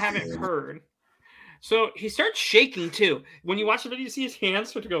that people haven't heard. So he starts shaking too. When you watch the video, you see his hands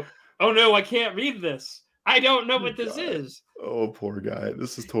start to go, oh no, I can't read this. I don't know what this is. Oh, poor guy.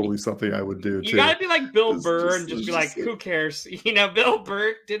 This is totally something I would do too. You gotta be like Bill Burr and just be like, who cares? You know, Bill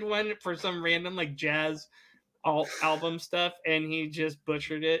Burr did one for some random like jazz album stuff, and he just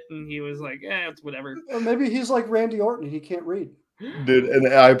butchered it, and he was like, it's whatever. Or maybe he's like Randy Orton, he can't read. Dude, and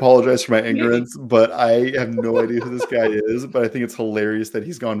I apologize for my ignorance, but I have no idea who this guy is, but I think it's hilarious that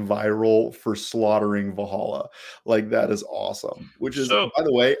he's gone viral for slaughtering Valhalla. Like, that is awesome. Which is, by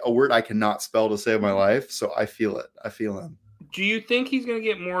the way, a word I cannot spell to save my life, so I feel it. I feel him. Do you think he's going to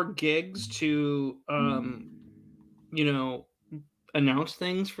get more gigs to, announce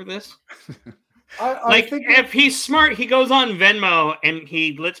things for this? I think if he's smart, he goes on Venmo and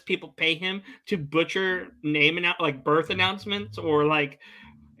he lets people pay him to butcher birth announcements, or and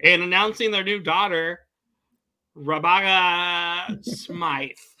announcing their new daughter, Rabaga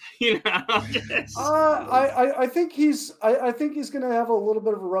Smythe. I think he's going to have a little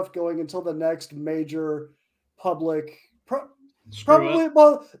bit of a rough going until the next major public. Probably,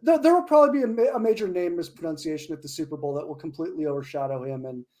 well, there will probably be a major name mispronunciation at the Super Bowl that will completely overshadow him,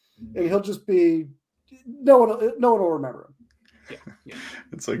 and he'll just be no one will remember him. Yeah.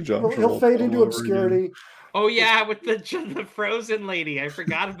 It's like John Travolta. He'll fade into obscurity. Again. Oh yeah, with the Frozen lady. I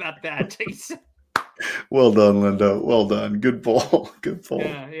forgot about that. Well done, Linda. Well done. Good pull. Good pull.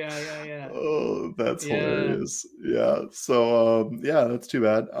 Yeah. Oh, that's hilarious. Yeah. So that's too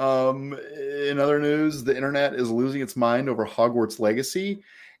bad. In other news, the internet is losing its mind over Hogwarts Legacy.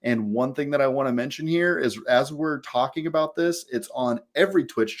 And one thing that I want to mention here is, as we're talking about this, it's on every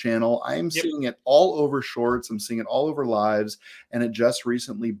Twitch channel. I am seeing it all over Shorts. I'm seeing it all over Lives. And it just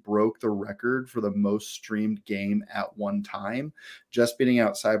recently broke the record for the most streamed game at one time, just beating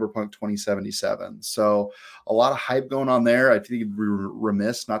out Cyberpunk 2077. So a lot of hype going on there. I think it'd be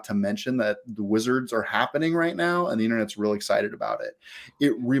remiss not to mention that the Wizards are happening right now, and the internet's really excited about it.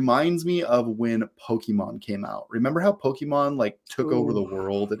 It reminds me of when Pokemon came out. Remember how Pokemon took over the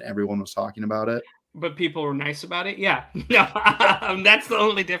world and everyone was talking about it? But people were nice about it. Yeah. No, that's the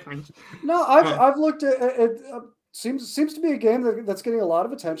only difference. No, I've looked at it. Seems to be a game that's getting a lot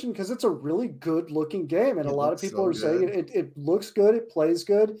of attention because it's a really good looking game, and a lot of people are saying it looks good, it plays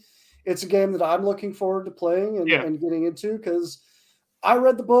good. it's a game that I'm looking forward to playing and getting into because I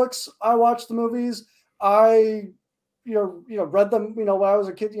read the books, I watched the movies, I read them, when I was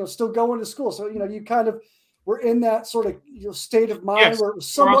a kid, still going to school. So, you kind of were in that sort of state of mind where it was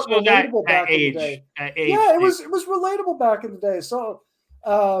somewhat relatable back in the day. Yeah, it was relatable back in the day. So,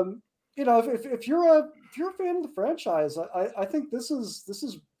 if you're a fan of the franchise, I think this is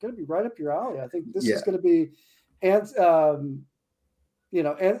going to be right up your alley. I think this is going to be,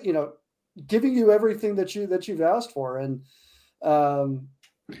 giving you everything that you've asked for. And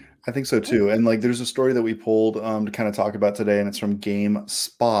I think so too. And like, there's a story that we pulled to kind of talk about today, and it's from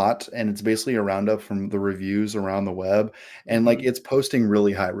GameSpot, and it's basically a roundup from the reviews around the web. And like, it's posting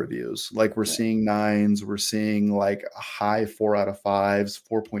really high reviews. Like we're seeing 9s, we're seeing like a high 4 out of 5s,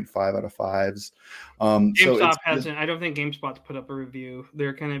 4.5 out of 5s. GameStop hasn't. I don't think GameSpot's put up a review.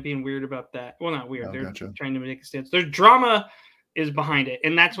 They're kind of being weird about that. Well, not weird. They're trying to make a stance. There's drama is behind it,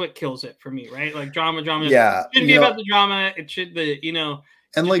 and that's what kills it for me, right? Like drama. Yeah, it shouldn't be about the drama. It should be,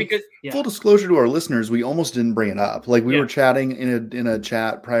 And like, full disclosure to our listeners, we almost didn't bring it up. Like we were chatting in a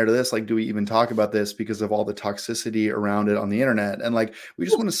chat prior to this, like, do we even talk about this because of all the toxicity around it on the internet? And like, we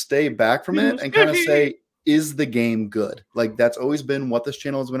just want to stay back from it and kind of say, is the game good? Like, that's always been what this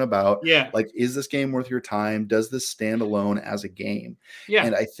channel has been about. Yeah. Like, is this game worth your time? Does this stand alone as a game? Yeah.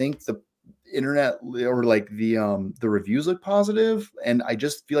 And I think the internet or like the reviews look positive, and I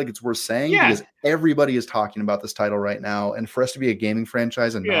just feel like it's worth saying because everybody is talking about this title right now, and for us to be a gaming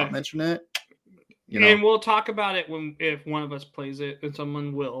franchise and not mention it, and we'll talk about it if one of us plays it, and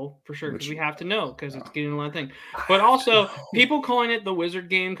someone will for sure, because we have to know, because it's getting a lot of things. But also people calling it the Wizard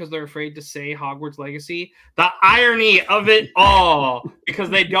game because they're afraid to say Hogwarts Legacy. The irony of it all, because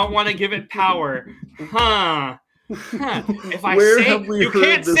they don't want to give it power. If I say you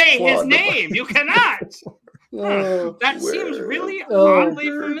can't say his name, you cannot. That seems really oddly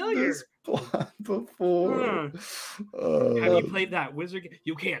familiar. Before, have you played that Wizard game?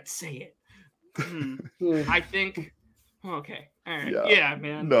 You can't say it. I think. Okay, all right, yeah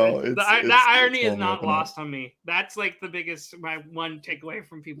man. No, that irony is not lost on me. That's like the biggest, my one takeaway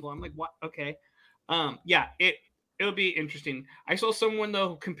from people. I'm like, what? Okay, It'll be interesting. I saw someone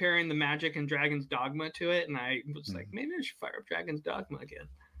though comparing the Magic and Dragon's Dogma to it, and I was like, maybe I should fire up Dragon's Dogma again.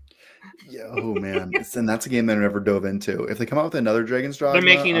 Yeah, oh man, and that's a game that I never dove into. If they come out with another Dragon's Dogma,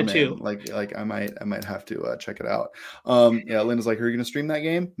 they're making it too. Like I might have to check it out. Linda's like, are you gonna stream that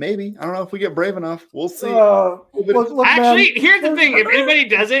game? Maybe. I don't know if we get brave enough. We'll see. Look, actually, here's the thing: if anybody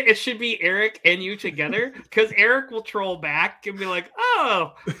does it, it should be Eric and you together, because Eric will troll back and be like,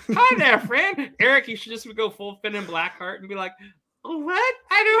 "Oh, hi there, friend." Eric, you should just go full Finn and Blackheart and be like, what?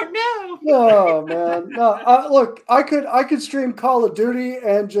 I don't know. No, man. No. Look, I could stream Call of Duty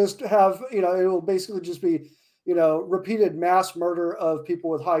and just have, it will basically just be, repeated mass murder of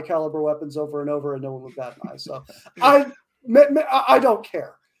people with high caliber weapons over and over, and no one would bat an eye. So I don't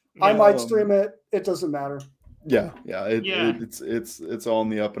care. I might stream it. It doesn't matter. It's all in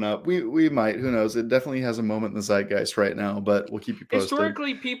the up and up. We might, who knows? It definitely has a moment in the zeitgeist right now, but we'll keep you posted.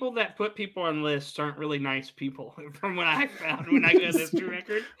 Historically, people that put people on lists aren't really nice people, from what I found when I got this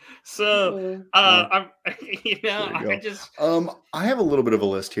record. So, I have a little bit of a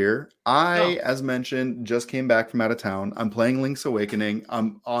list here. As mentioned, just came back from out of town. I'm playing Link's Awakening.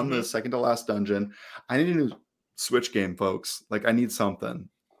 I'm on the second to last dungeon. I need a new Switch game, folks. Like, I need something.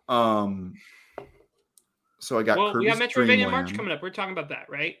 So I got Kirby's we got Metroidvania Dreamland, March coming up. We're talking about that,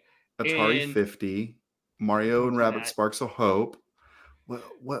 right? Atari 50, Mario and Rabbids Sparks of Hope.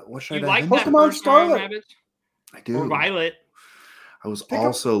 What should I like Pokemon Scarlet? I do. Or Violet. I was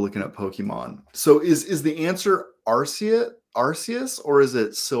also looking at Pokemon. So is the answer Arceus, or is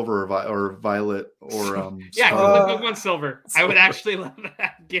it Silver or Violet or Pokemon Silver? I would actually love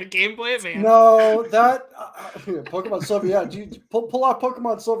that. Get gameplay advance. No, that Pokemon Silver. Yeah, pull out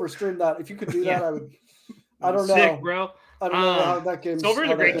Pokemon Silver, stream that. If you could do that, I would. I don't know, bro. I don't know how that game. Silver's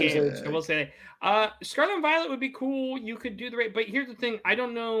a great game. I will say. Scarlet and Violet would be cool. You could do but here's the thing. I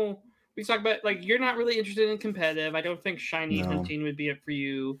don't know. We talk about, like, you're not really interested in competitive. I don't think shiny hunting would be it for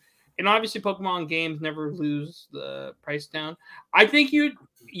you. And obviously, Pokemon games never lose the price down. I think you'd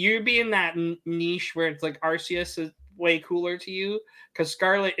be in that niche where it's like Arceus is way cooler to you, because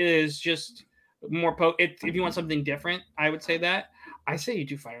Scarlet is just more if you want something different, I would say that. I say you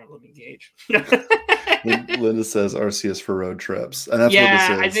do Fire Emblem Engage. Linda says Arceus for road trips, and that's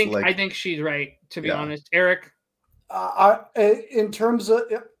what this is. I think she's right. To be honest, Eric. In terms of,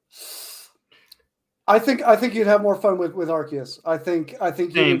 I think you'd have more fun with Arceus. I think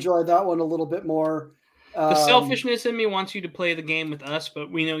you'd enjoy that one a little bit more. The selfishness in me wants you to play the game with us,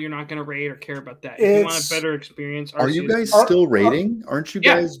 but we know you're not going to raid or care about that. If you want a better experience, are you guys still raiding? Aren't you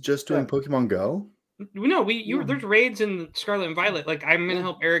guys just doing Pokemon Go? No, there's raids in Scarlet and Violet. Like I'm going to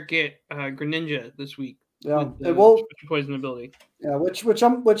help Eric get Greninja this week. Yeah, and we'll poison ability. Yeah, which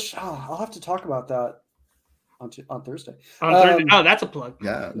I'll have to talk about that on Thursday. Oh, that's a plug.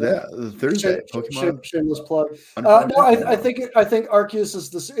 Yeah, Thursday. Pokemon. Shameless plug. No, I think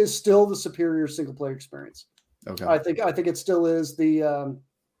Arceus is still the superior single player experience. Okay. I think it still is the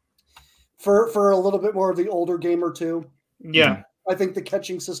for a little bit more of the older gamer too. Yeah, I think the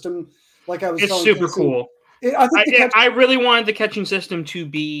catching system, like I was, it's super cool. I really wanted the catching system to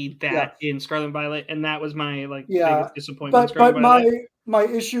be that in Scarlet and Violet, and that was my biggest disappointment. But my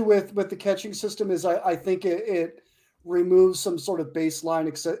issue with the catching system is I think it removes some sort of baseline.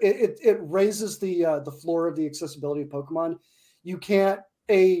 It raises the floor of the accessibility of Pokemon. You can't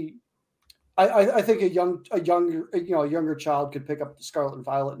I think a younger child could pick up Scarlet and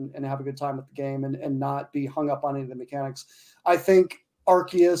Violet and have a good time with the game and not be hung up on any of the mechanics. I think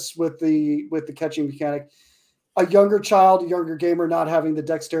Arceus with the catching mechanic, a younger child, a younger gamer not having the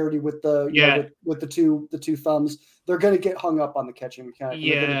dexterity with the with the two thumbs, they're going to get hung up on the catching mechanic.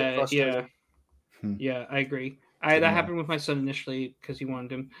 Yeah, I agree. That happened with my son initially because he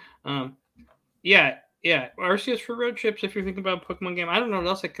wanted him. Yeah. Arceus for road trips. If you're thinking about a Pokemon game, I don't know what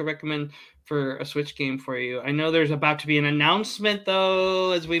else I could recommend for a Switch game for you. I know there's about to be an announcement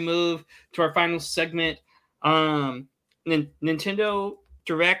though as we move to our final segment. Nintendo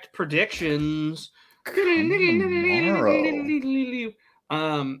Direct predictions.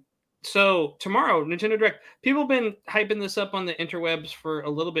 So tomorrow, Nintendo Direct. People have been hyping this up on the interwebs for a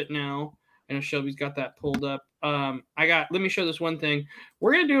little bit now. I know Shelby's got that pulled up. Let me show this one thing.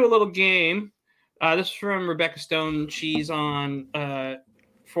 We're gonna do a little game. This is from Rebecca Stone. She's on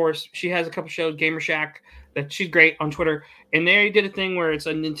Force. She has a couple shows, Gamer Shack, that she's great on Twitter. And they did a thing where it's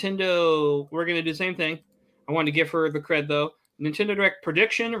a Nintendo. We're gonna do the same thing. I wanted to give her the cred though. Nintendo Direct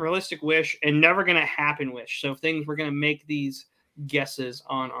prediction, realistic wish, and never gonna happen wish. So we're gonna make these guesses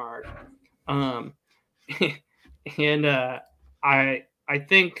on our and I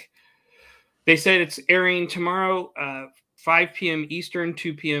think they said it's airing tomorrow 5 p.m. Eastern,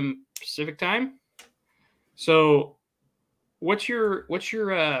 2 p.m. Pacific time. So what's your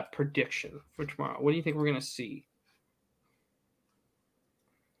prediction for tomorrow? What do you think we're gonna see?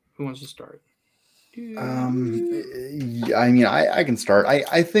 Who wants to start? I mean, I can start.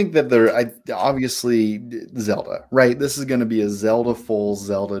 I think that obviously Zelda, right? This is going to be a full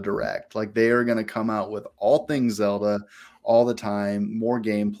Zelda Direct. Like they are going to come out with all things Zelda all the time, more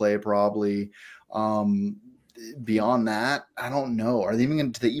gameplay probably. Beyond that, I don't know. Are they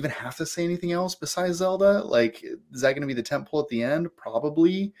even do they even have to say anything else besides Zelda? Like, is that going to be the tentpole at the end?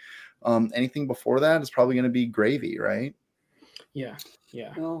 Probably. Anything before that is probably going to be gravy, right? Yeah.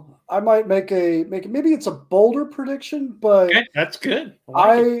 Well, I might make maybe it's a bolder prediction, but okay, that's good.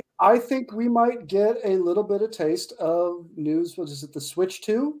 I think we might get a little bit of taste of news. What is it? The Switch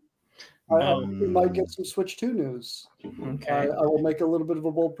 2? We might get some Switch 2 news. Okay. I will make a little bit of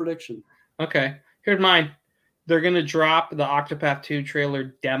a bold prediction. Okay. Here's mine. They're going to drop the Octopath 2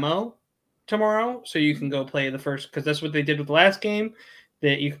 trailer demo tomorrow, so you can go play the first, because that's what they did with the last game,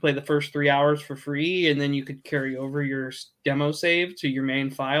 that you could play the first 3 hours for free, and then you could carry over your demo save to your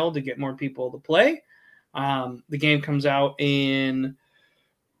main file to get more people to play. The game comes out on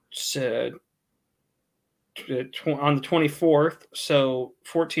the 24th, so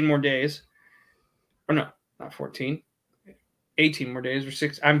 14 more days. Or no, not 14. 18 more days or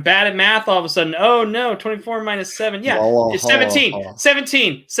 6. I'm bad at math all of a sudden. Oh no, 24 minus 7. Yeah, it's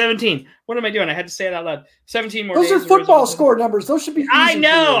 17. 17. What am I doing? I had to say it out loud. 17 more days. Those are football score numbers. Those should be easy. I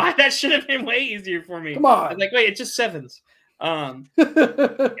know. That should have been way easier for me. Come on. I was like, wait, it's just sevens. And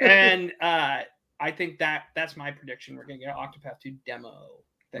I think that's my prediction. We're going to get an Octopath 2 demo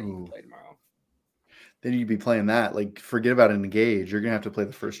that you can play tomorrow. Then you'd be playing that. Like, forget about Engage. You're going to have to play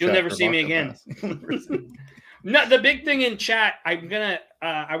the first You'll never see me again. No, the big thing in chat,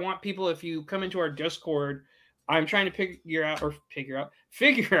 I want people, if you come into our Discord, I'm trying to figure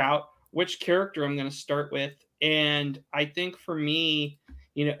out which character I'm going to start with. And I think for me,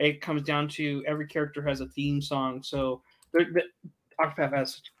 it comes down to every character has a theme song. So the Octopath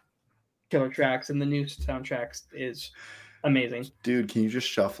has killer tracks, and the new soundtracks is amazing. Dude, can you just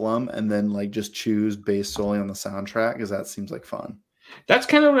shuffle them and then just choose based solely on the soundtrack? Because that seems like fun. That's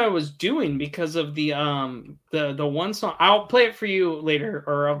kind of what I was doing because of the one song. I'll play it for you later,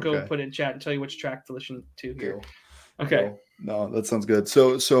 or I'll go put it in chat and tell you which track to listen to here. Cool. Okay. Cool. No, that sounds good.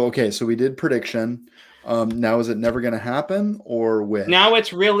 So we did prediction. Now is it never going to happen or wish? Now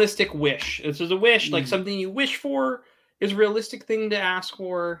it's realistic wish. This is a wish, like something you wish for is a realistic thing to ask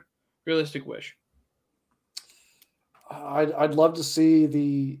for. Realistic wish. I'd love to see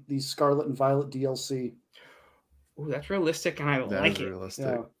the Scarlet and Violet DLC. Oh, that's realistic, and I like it. Realistic.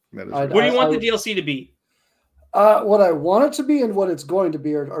 Yeah. What do you want the DLC to be? What I want it to be and what it's going to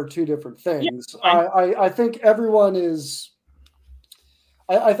be are two different things. Yeah, I think everyone is.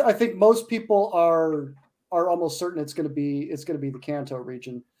 I think most people are almost certain it's going to be the Kanto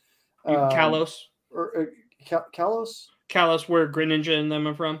region. Kalos or Kalos? Kalos, where Greninja and them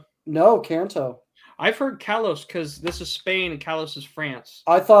are from? No, Kanto. I've heard Kalos because this is Spain and Kalos is France.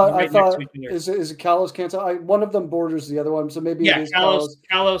 I thought is it Kalos, Kanto? One of them borders the other one, so maybe it is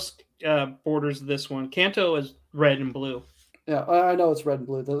Kalos borders this one. Kanto is red and blue. Yeah, I know it's red and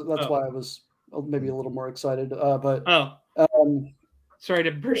blue. That's why I was maybe a little more excited. But sorry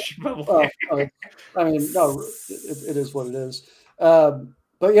to burst your bubble. I mean, no, it is what it is.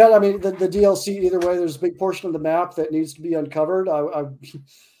 But yeah, I mean, the DLC either way, there's a big portion of the map that needs to be uncovered.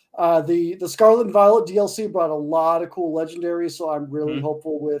 The Scarlet and Violet DLC brought a lot of cool legendaries, so I'm really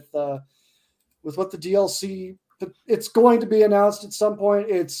hopeful with what the DLC. It's going to be announced at some point.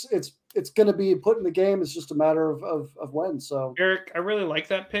 It's going to be put in the game. It's just a matter of when. So Eric, I really like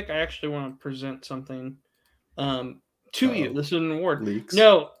that pick. I actually want to present something to you. This is an award. Leaks.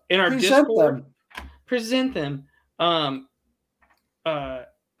 No, in our Discord. Them. Present them.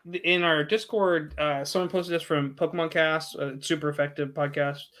 In our Discord, someone posted this from Pokemon Cast, a super effective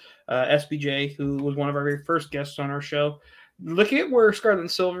podcast, SBJ, who was one of our very first guests on our show. Look at where Scarlet and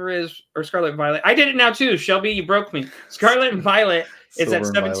Silver is, or Scarlet and Violet. I did it now too. Shelby, you broke me. Scarlet and Violet is at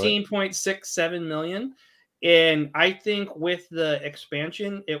 17.67 million. And I think with the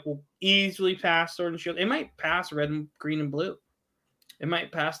expansion, it will easily pass Sword and Shield. It might pass Red and Green and Blue. It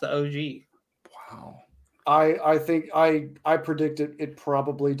might pass the OG. Wow. I think I predict it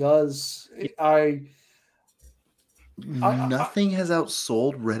probably does. Nothing has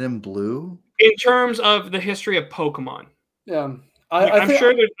outsold Red and Blue in terms of the history of Pokemon. Yeah, I'm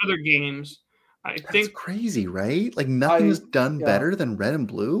sure there's other games. I think crazy, right? Like nothing is done better than Red and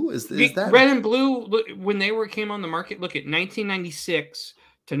Blue. Is that Red and Blue? When they came on the market, look at 1996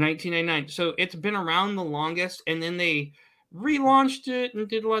 to 1999. So it's been around the longest, and then they relaunched it and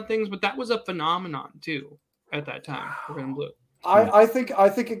did a lot of things, but that was a phenomenon too at that time. Red and Blue. I think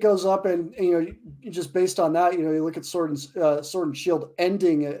it goes up, and just based on that, you look at Sword and Shield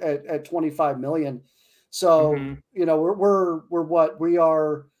ending at 25 million. So we're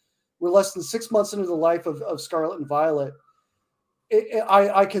less than 6 months into the life of Scarlet and Violet.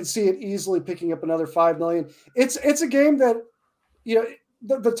 I can see it easily picking up another 5 million. It's a game that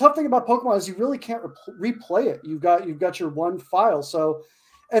the tough thing about Pokemon is you really can't replay it. You've got your one file. So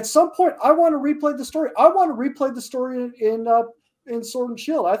at some point, I want to replay the story. I want to replay the story in Sword and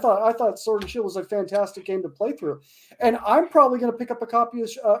Shield. I thought Sword and Shield was a fantastic game to play through, and I'm probably going to pick up a copy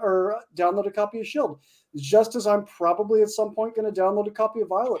or download a copy of Shield, just as I'm probably at some point going to download a copy of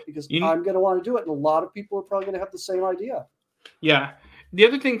Violet because I'm going to want to do it, and a lot of people are probably going to have the same idea. Yeah. The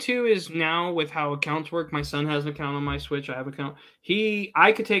other thing too is now with how accounts work, my son has an account on my Switch. I have an account.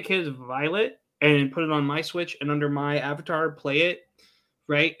 I could take his Violet and put it on my Switch and under my avatar play it,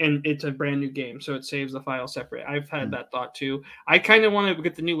 right? And it's a brand new game, so it saves the file separate. I've had that thought too. I kind of want to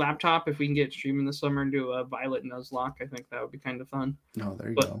get the new laptop if we can get streaming this summer and do a Violet Nuzlocke. I think that would be kind of fun. Oh,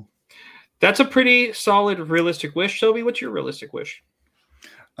 there you go. That's a pretty solid realistic wish. Shelby, what's your realistic wish?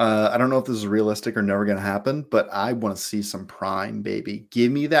 I don't know if this is realistic or never going to happen, but I want to see some Prime, baby.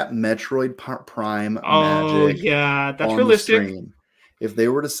 Give me that Metroid Prime magic. Oh, yeah, that's realistic. If they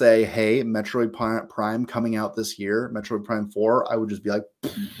were to say, hey, Metroid Prime coming out this year, Metroid Prime 4, I would just be like,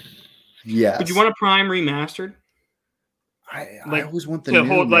 yes. Would you want a Prime remastered? I always want the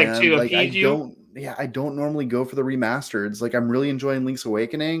new, I don't normally go for the remasters. Like, I'm really enjoying Link's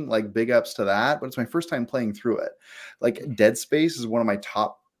Awakening, like big ups to that, but it's my first time playing through it. Like, Dead Space is one of my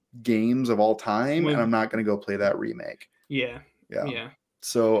top games of all time, and I'm not going to go play that remake. Yeah.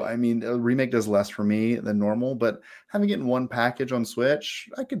 So, I mean, a remake does less for me than normal, but having it in one package on Switch,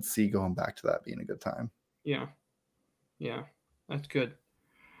 I could see going back to that being a good time. Yeah, that's good.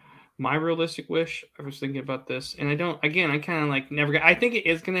 My realistic wish, I was thinking about this, and I kind of like never got, I think it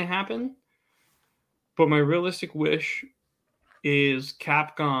is going to happen, but my realistic wish is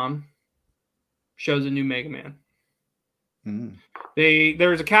Capcom shows a new Mega Man. There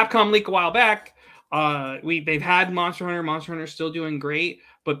was a Capcom leak a while back. They've had Monster Hunter. Monster Hunter's still doing great,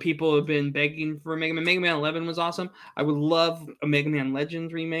 but people have been begging for a Mega Man. Mega Man 11 was awesome. I would love a Mega Man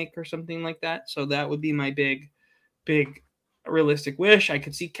Legends remake or something like that. So that would be my big realistic wish. I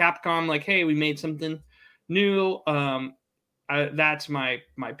could see Capcom like, hey, we made something new. That's my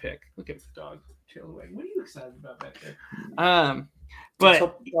pick. Look at the dog. What are you excited about back there?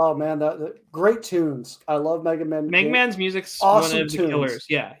 But oh man, that great tunes. I love Mega Man. Mega Man's music's awesome one of the killers.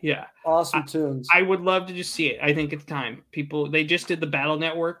 Yeah. Awesome tunes. I would love to just see it. I think it's time. They just did the Battle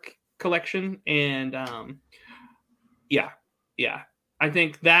Network collection, and yeah. I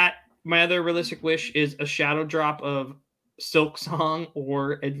think that my other realistic wish is a shadow drop of Silk Song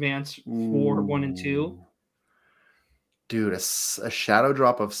or Advance 4, 1 and 2. Dude, a shadow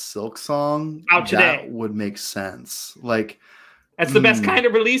drop of Silk Song out today that would make sense. Like, that's the best kind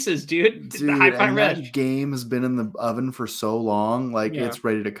of releases, dude. The Hi-Fi Rush. That game has been in the oven for so long. Like, it's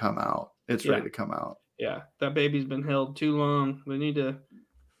ready to come out. It's ready to come out. Yeah, that baby's been held too long. We need to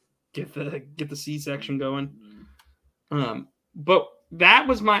get the C-section going. But that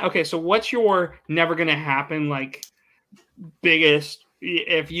was my okay. So, what's your never gonna happen? Like, biggest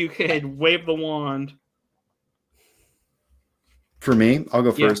if you could wave the wand. For me, I'll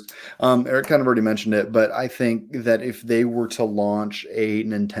go first. Eric kind of already mentioned it, but I think that if they were to launch a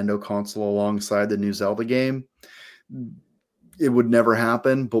Nintendo console alongside the new Zelda game, it would never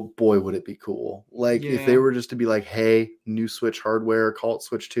happen, but boy, would it be cool. Like, if they were just to be like, hey, new Switch hardware, call it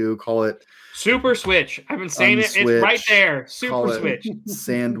Switch 2, call it Super Switch. I've been saying it. It's right there. Super Switch.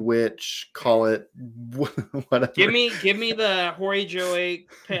 Sandwich, call it whatever. Give me the Hori Joy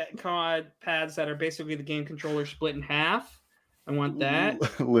COD pads that are basically the game controller split in half. I want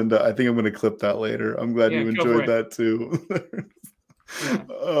that. Linda, I think I'm going to clip that later. I'm glad you enjoyed that too.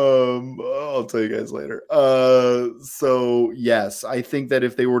 I'll tell you guys later. So yes, I think that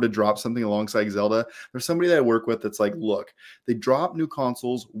if they were to drop something alongside Zelda, there's somebody that I work with that's like, look, they drop new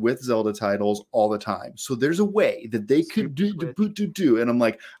consoles with Zelda titles all the time. So there's a way that they could do. And I'm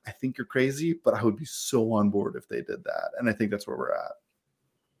like, I think you're crazy, but I would be so on board if they did that. And I think that's where we're at.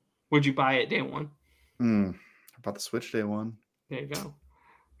 Would you buy it day one? About the Switch day one. There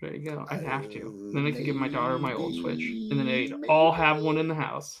you go. I'd have to. Then I could give my daughter my old Switch, and then they'd all have one in the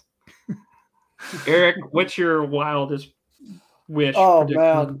house. Eric, what's your wildest wish? Oh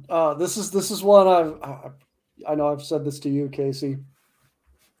prediction? Man, this is one I know I've said this to you, Casey.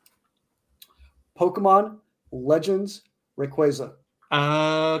 Pokemon Legends Rayquaza.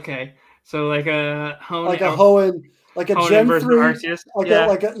 Okay, so like a Hoenn. Like a Gen 3, Arceus.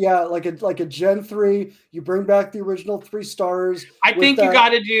 like a Gen 3. You bring back the original 3 stars. I think you got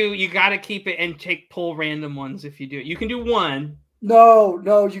to keep it and pull random ones if you do it. You can do one. No,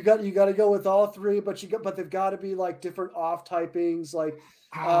 you got to go with all 3, but they've got to be like different off typings. Like,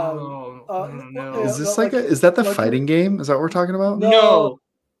 is this is that the fighting game? Is that what we're talking about? No.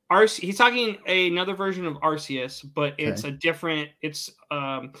 He's talking another version of Arceus, but it's a different. It's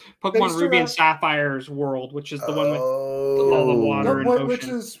Pokemon Ruby and Sapphire's world, which is the one with all the water and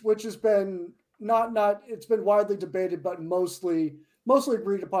ocean. Which has been not. It's been widely debated, but mostly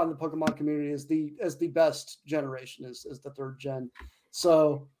agreed upon in the Pokemon community as the best generation is the 3rd gen.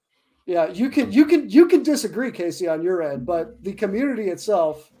 So, yeah, you can disagree, Casey, on your end, but the community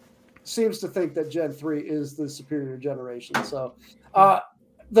itself seems to think that Gen 3 is the superior generation. So.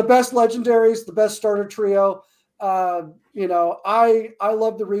 The best legendaries, the best starter trio. I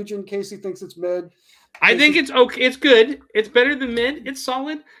love the region. Casey thinks it's mid. I think it's okay. It's good. It's better than mid. It's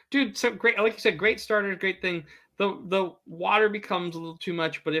solid, dude. So great, like you said, great starters, great thing. The water becomes a little too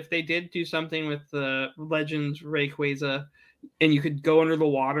much, but if they did do something with the Legends Rayquaza, and you could go under the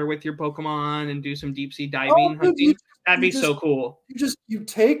water with your Pokemon and do some deep sea diving hunting, that'd be so cool. You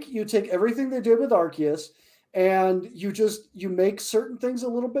take everything they did with Arceus. And you make certain things a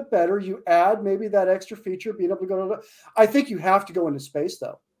little bit better. You add maybe that extra feature, being able to go to. I think you have to go into space,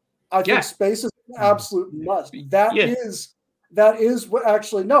 though. I think space is an absolute must. That is what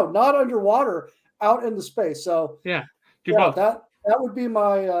actually not underwater, out in the space. So that would be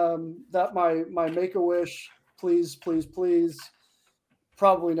my my Make a Wish. Please.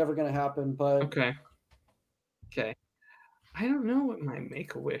 Probably never going to happen, but okay. I don't know what my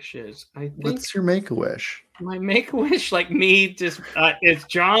Make-A-Wish is. What's your Make-A-Wish? My Make-A-Wish, like me, just it's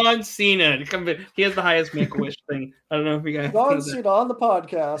John Cena. He has the highest Make-A-Wish thing. I don't know if you guys John Cena on the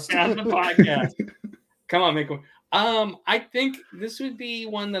podcast. On the podcast. Come on, Make-A-Wish. I think this would be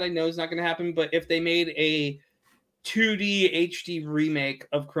one that I know is not going to happen, but if they made a 2D HD remake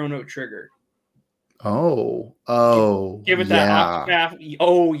of Chrono Trigger. Give it that Octopath.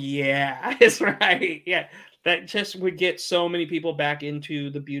 Oh, yeah. That's right. Yeah. That just would get so many people back into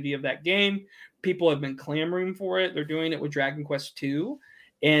the beauty of that game. People have been clamoring for it. They're doing it with Dragon Quest II.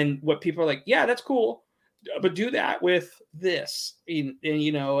 And what people are like, yeah, that's cool. But do that with this,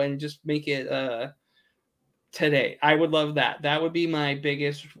 and just make it today. I would love that. That would be my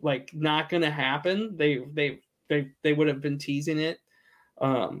biggest, like, not going to happen. They would have been teasing it.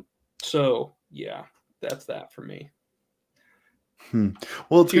 So yeah, that's that for me.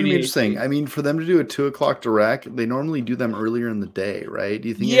 Well, it's going to be interesting. I mean, for them to do a 2:00 direct, they normally do them earlier in the day, right? Do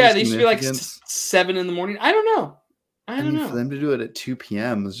you think? Yeah, they used to be like 7 in the morning. I don't know. I don't know. For them to do it at 2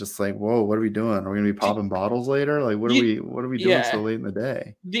 p.m. is just like, whoa, what are we doing? Are we going to be popping bottles later? Like, what are we doing so late in the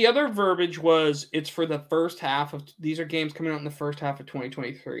day? The other verbiage was it's for the first half of these are games coming out in the first half of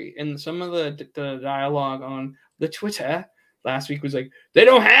 2023, and some of the dialogue on the Twitter last week was like, they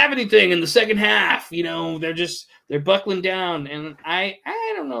don't have anything in the second half. They're buckling down. And I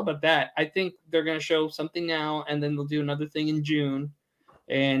don't know about that. I think they're going to show something now, and then they'll do another thing in June.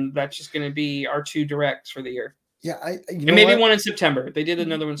 And that's just going to be our 2 directs for the year. Yeah, and maybe one in September. They did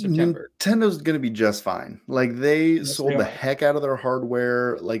another one in September. Nintendo's going to be just fine. Like, they sold the heck out of their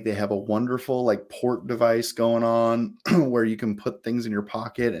hardware. Like, they have a wonderful like port device going on where you can put things in your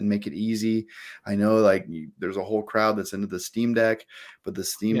pocket and make it easy. I know, like, there's a whole crowd that's into the Steam Deck, but the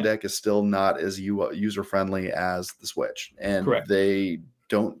Steam Deck is still not as user friendly as the Switch, and they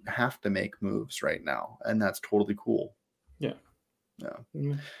don't have to make moves right now, and that's totally cool. Yeah.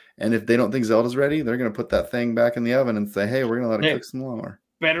 Mm-hmm. And if they don't think Zelda's ready, they're going to put that thing back in the oven and say, "Hey, we're going to let it cook some longer."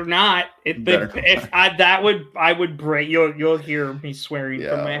 Better not. I would break. You'll hear me swearing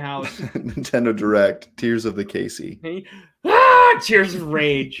from my house. Nintendo Direct, Tears of the Casey. Tears of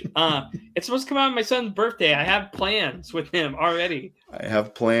rage. It's supposed to come out on my son's birthday. I have plans with him already. I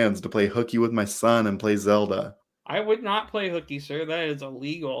have plans to play hooky with my son and play Zelda. I would not play hooky, sir. That is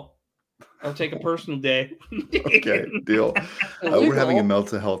illegal. I'll take a personal day. Okay, deal. We're having a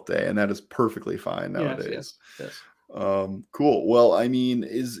mental health day, and that is perfectly fine nowadays. Yes. Cool. Well, I mean,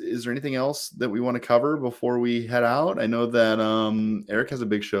 is there anything else that we want to cover before we head out? I know that Eric has a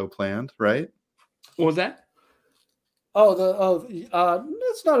big show planned, right? What was that?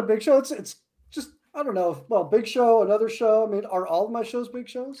 It's not a big show. It's just, I don't know. Well, big show, another show. I mean, are all of my shows big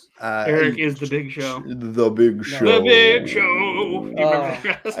shows? Eric is the big show. The big show. The big show.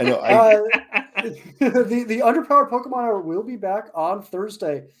 I know. The Underpowered Pokemon Hour will be back on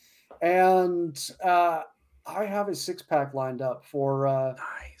Thursday, and I have a 6-pack lined up for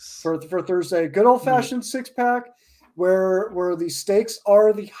Thursday. Good old fashioned 6-pack, where the stakes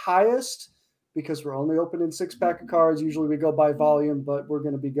are the highest because we're only opening 6-pack of cards. Usually we go by volume, but we're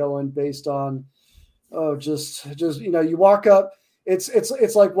going to be going based on just you walk up.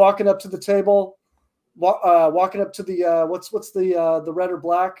 It's like walking up to the table, walking up to the what's the red or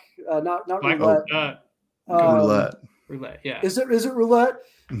black? Not black, roulette. Roulette. Yeah. Is it roulette?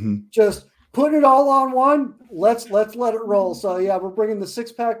 Mm-hmm. Just put it all on one. Let's let it roll. So yeah, we're bringing the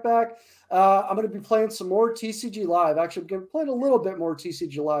 6-pack back. I'm going to be playing some more TCG Live. Actually, I'm going to play a little bit more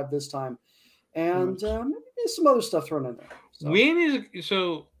TCG Live this time, and maybe some other stuff thrown in there.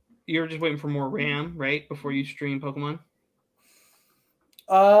 So you're just waiting for more RAM, right, before you stream Pokemon?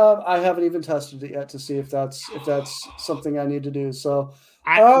 I haven't even tested it yet to see if that's something I need to do. So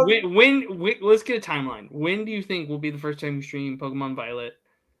when let's get a timeline. When do you think will be the first time you stream Pokemon Violet?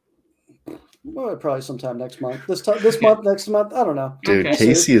 Well, probably sometime next month. Next month. I don't know. Dude, okay.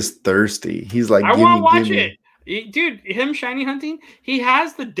 Casey is thirsty. He's like, I want to watch it. Dude, him shiny hunting, he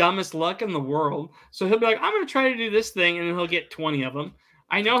has the dumbest luck in the world. So he'll be like, I'm going to try to do this thing, and then he'll get 20 of them.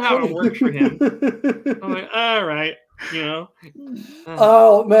 I know how it works for him. I'm like, all right,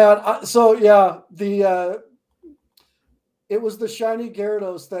 Oh man, so yeah, it was the shiny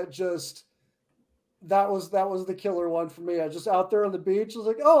Gyarados that was the killer one for me. I just out there on the beach. I was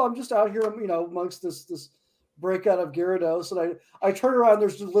like, oh, I'm just out here, amongst this breakout of Gyarados, and I turn around.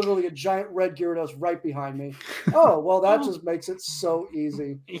 There's literally a giant red Gyarados right behind me. Oh, well, that just makes it so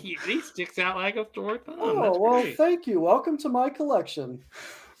easy. He sticks out like a sore thumb. Oh, well, thank you. Welcome to my collection.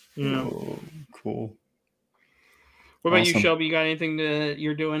 Yeah. Oh, cool. What about you, Shelby? You got anything that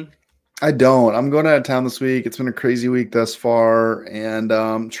you're doing? I don't. I'm going out of town this week. It's been a crazy week thus far, and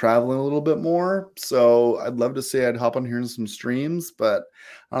traveling a little bit more. So I'd love to say I'd hop on here in some streams, but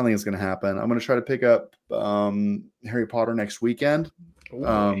I don't think it's going to happen. I'm going to try to pick up Harry Potter next weekend.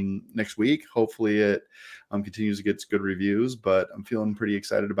 Next week. Hopefully it continues to get good reviews, but I'm feeling pretty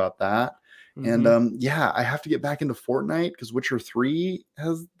excited about that. Mm-hmm. And I have to get back into Fortnite because Witcher 3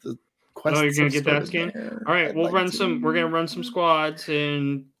 has the quest. Oh, you're going to get that skin? All right, we're going to run some squads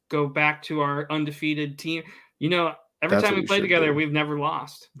and go back to our undefeated team. Every time we play together, we've never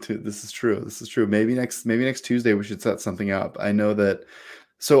lost. Dude, this is true. Maybe next Tuesday we should set something up. I know that.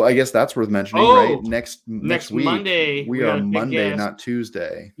 So I guess that's worth mentioning, right? Next week, Monday, we are Monday, not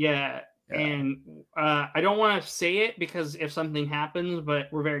Tuesday. Yeah. And I don't want to say it because if something happens, but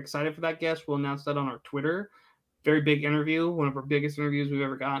we're very excited for that guest. We'll announce that on our Twitter. very big interview, one of our biggest interviews we've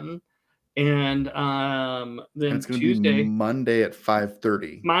ever gotten. And then it's going to Tuesday, be Monday at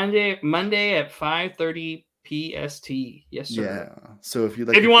 5:30. Monday at 5:30 PST. Yes, sir. Yeah. So if you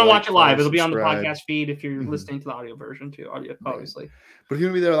want to watch it live, it'll be on the podcast feed. If you're listening to the audio version too, obviously. But if you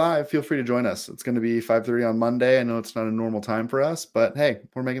want to be there live, feel free to join us. It's going to be 5:30 on Monday. I know it's not a normal time for us, but hey,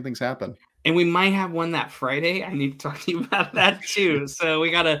 we're making things happen. And we might have one that Friday. I need to talk to you about that too. So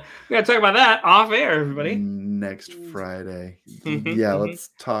we gotta talk about that off air, everybody. Next Friday. Yeah, let's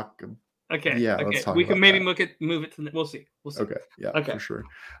talk. Okay. Yeah, okay. Let's talk. We can maybe that. move it to. We'll see. Okay. Yeah. Okay. For sure.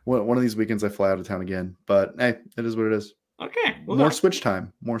 One of these weekends I fly out of town again, but hey, it is what it is. Okay. Well, more Switch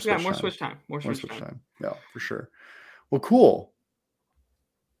time. More Switch time. More Switch time. Yeah, for sure. Well, cool.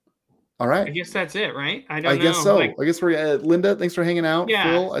 All right. I guess that's it, right? I guess so. I guess we're Linda. Thanks for hanging out. Yeah,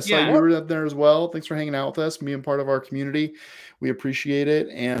 Phil, I saw you were up there as well. Thanks for hanging out with us. Being part of our community, we appreciate it.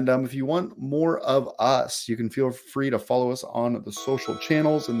 And if you want more of us, you can feel free to follow us on the social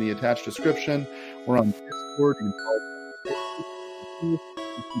channels in the attached description. We're on Discord. You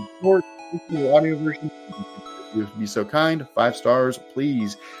can follow us on the audio version. If you would be so kind, 5 stars,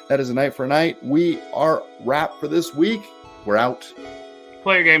 please. That is a night for a night. We are wrapped for this week. We're out.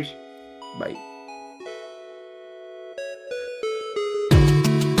 Play your games. Bye.